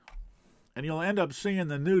 And you'll end up seeing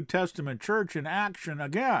the New Testament church in action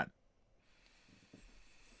again.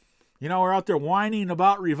 You know, we're out there whining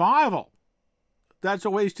about revival. That's a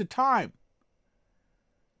waste of time.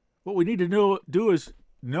 What we need to do is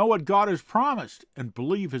know what God has promised and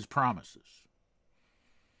believe His promises.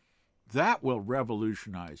 That will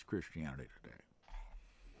revolutionize Christianity today.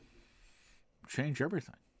 Change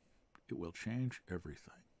everything. It will change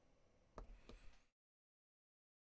everything.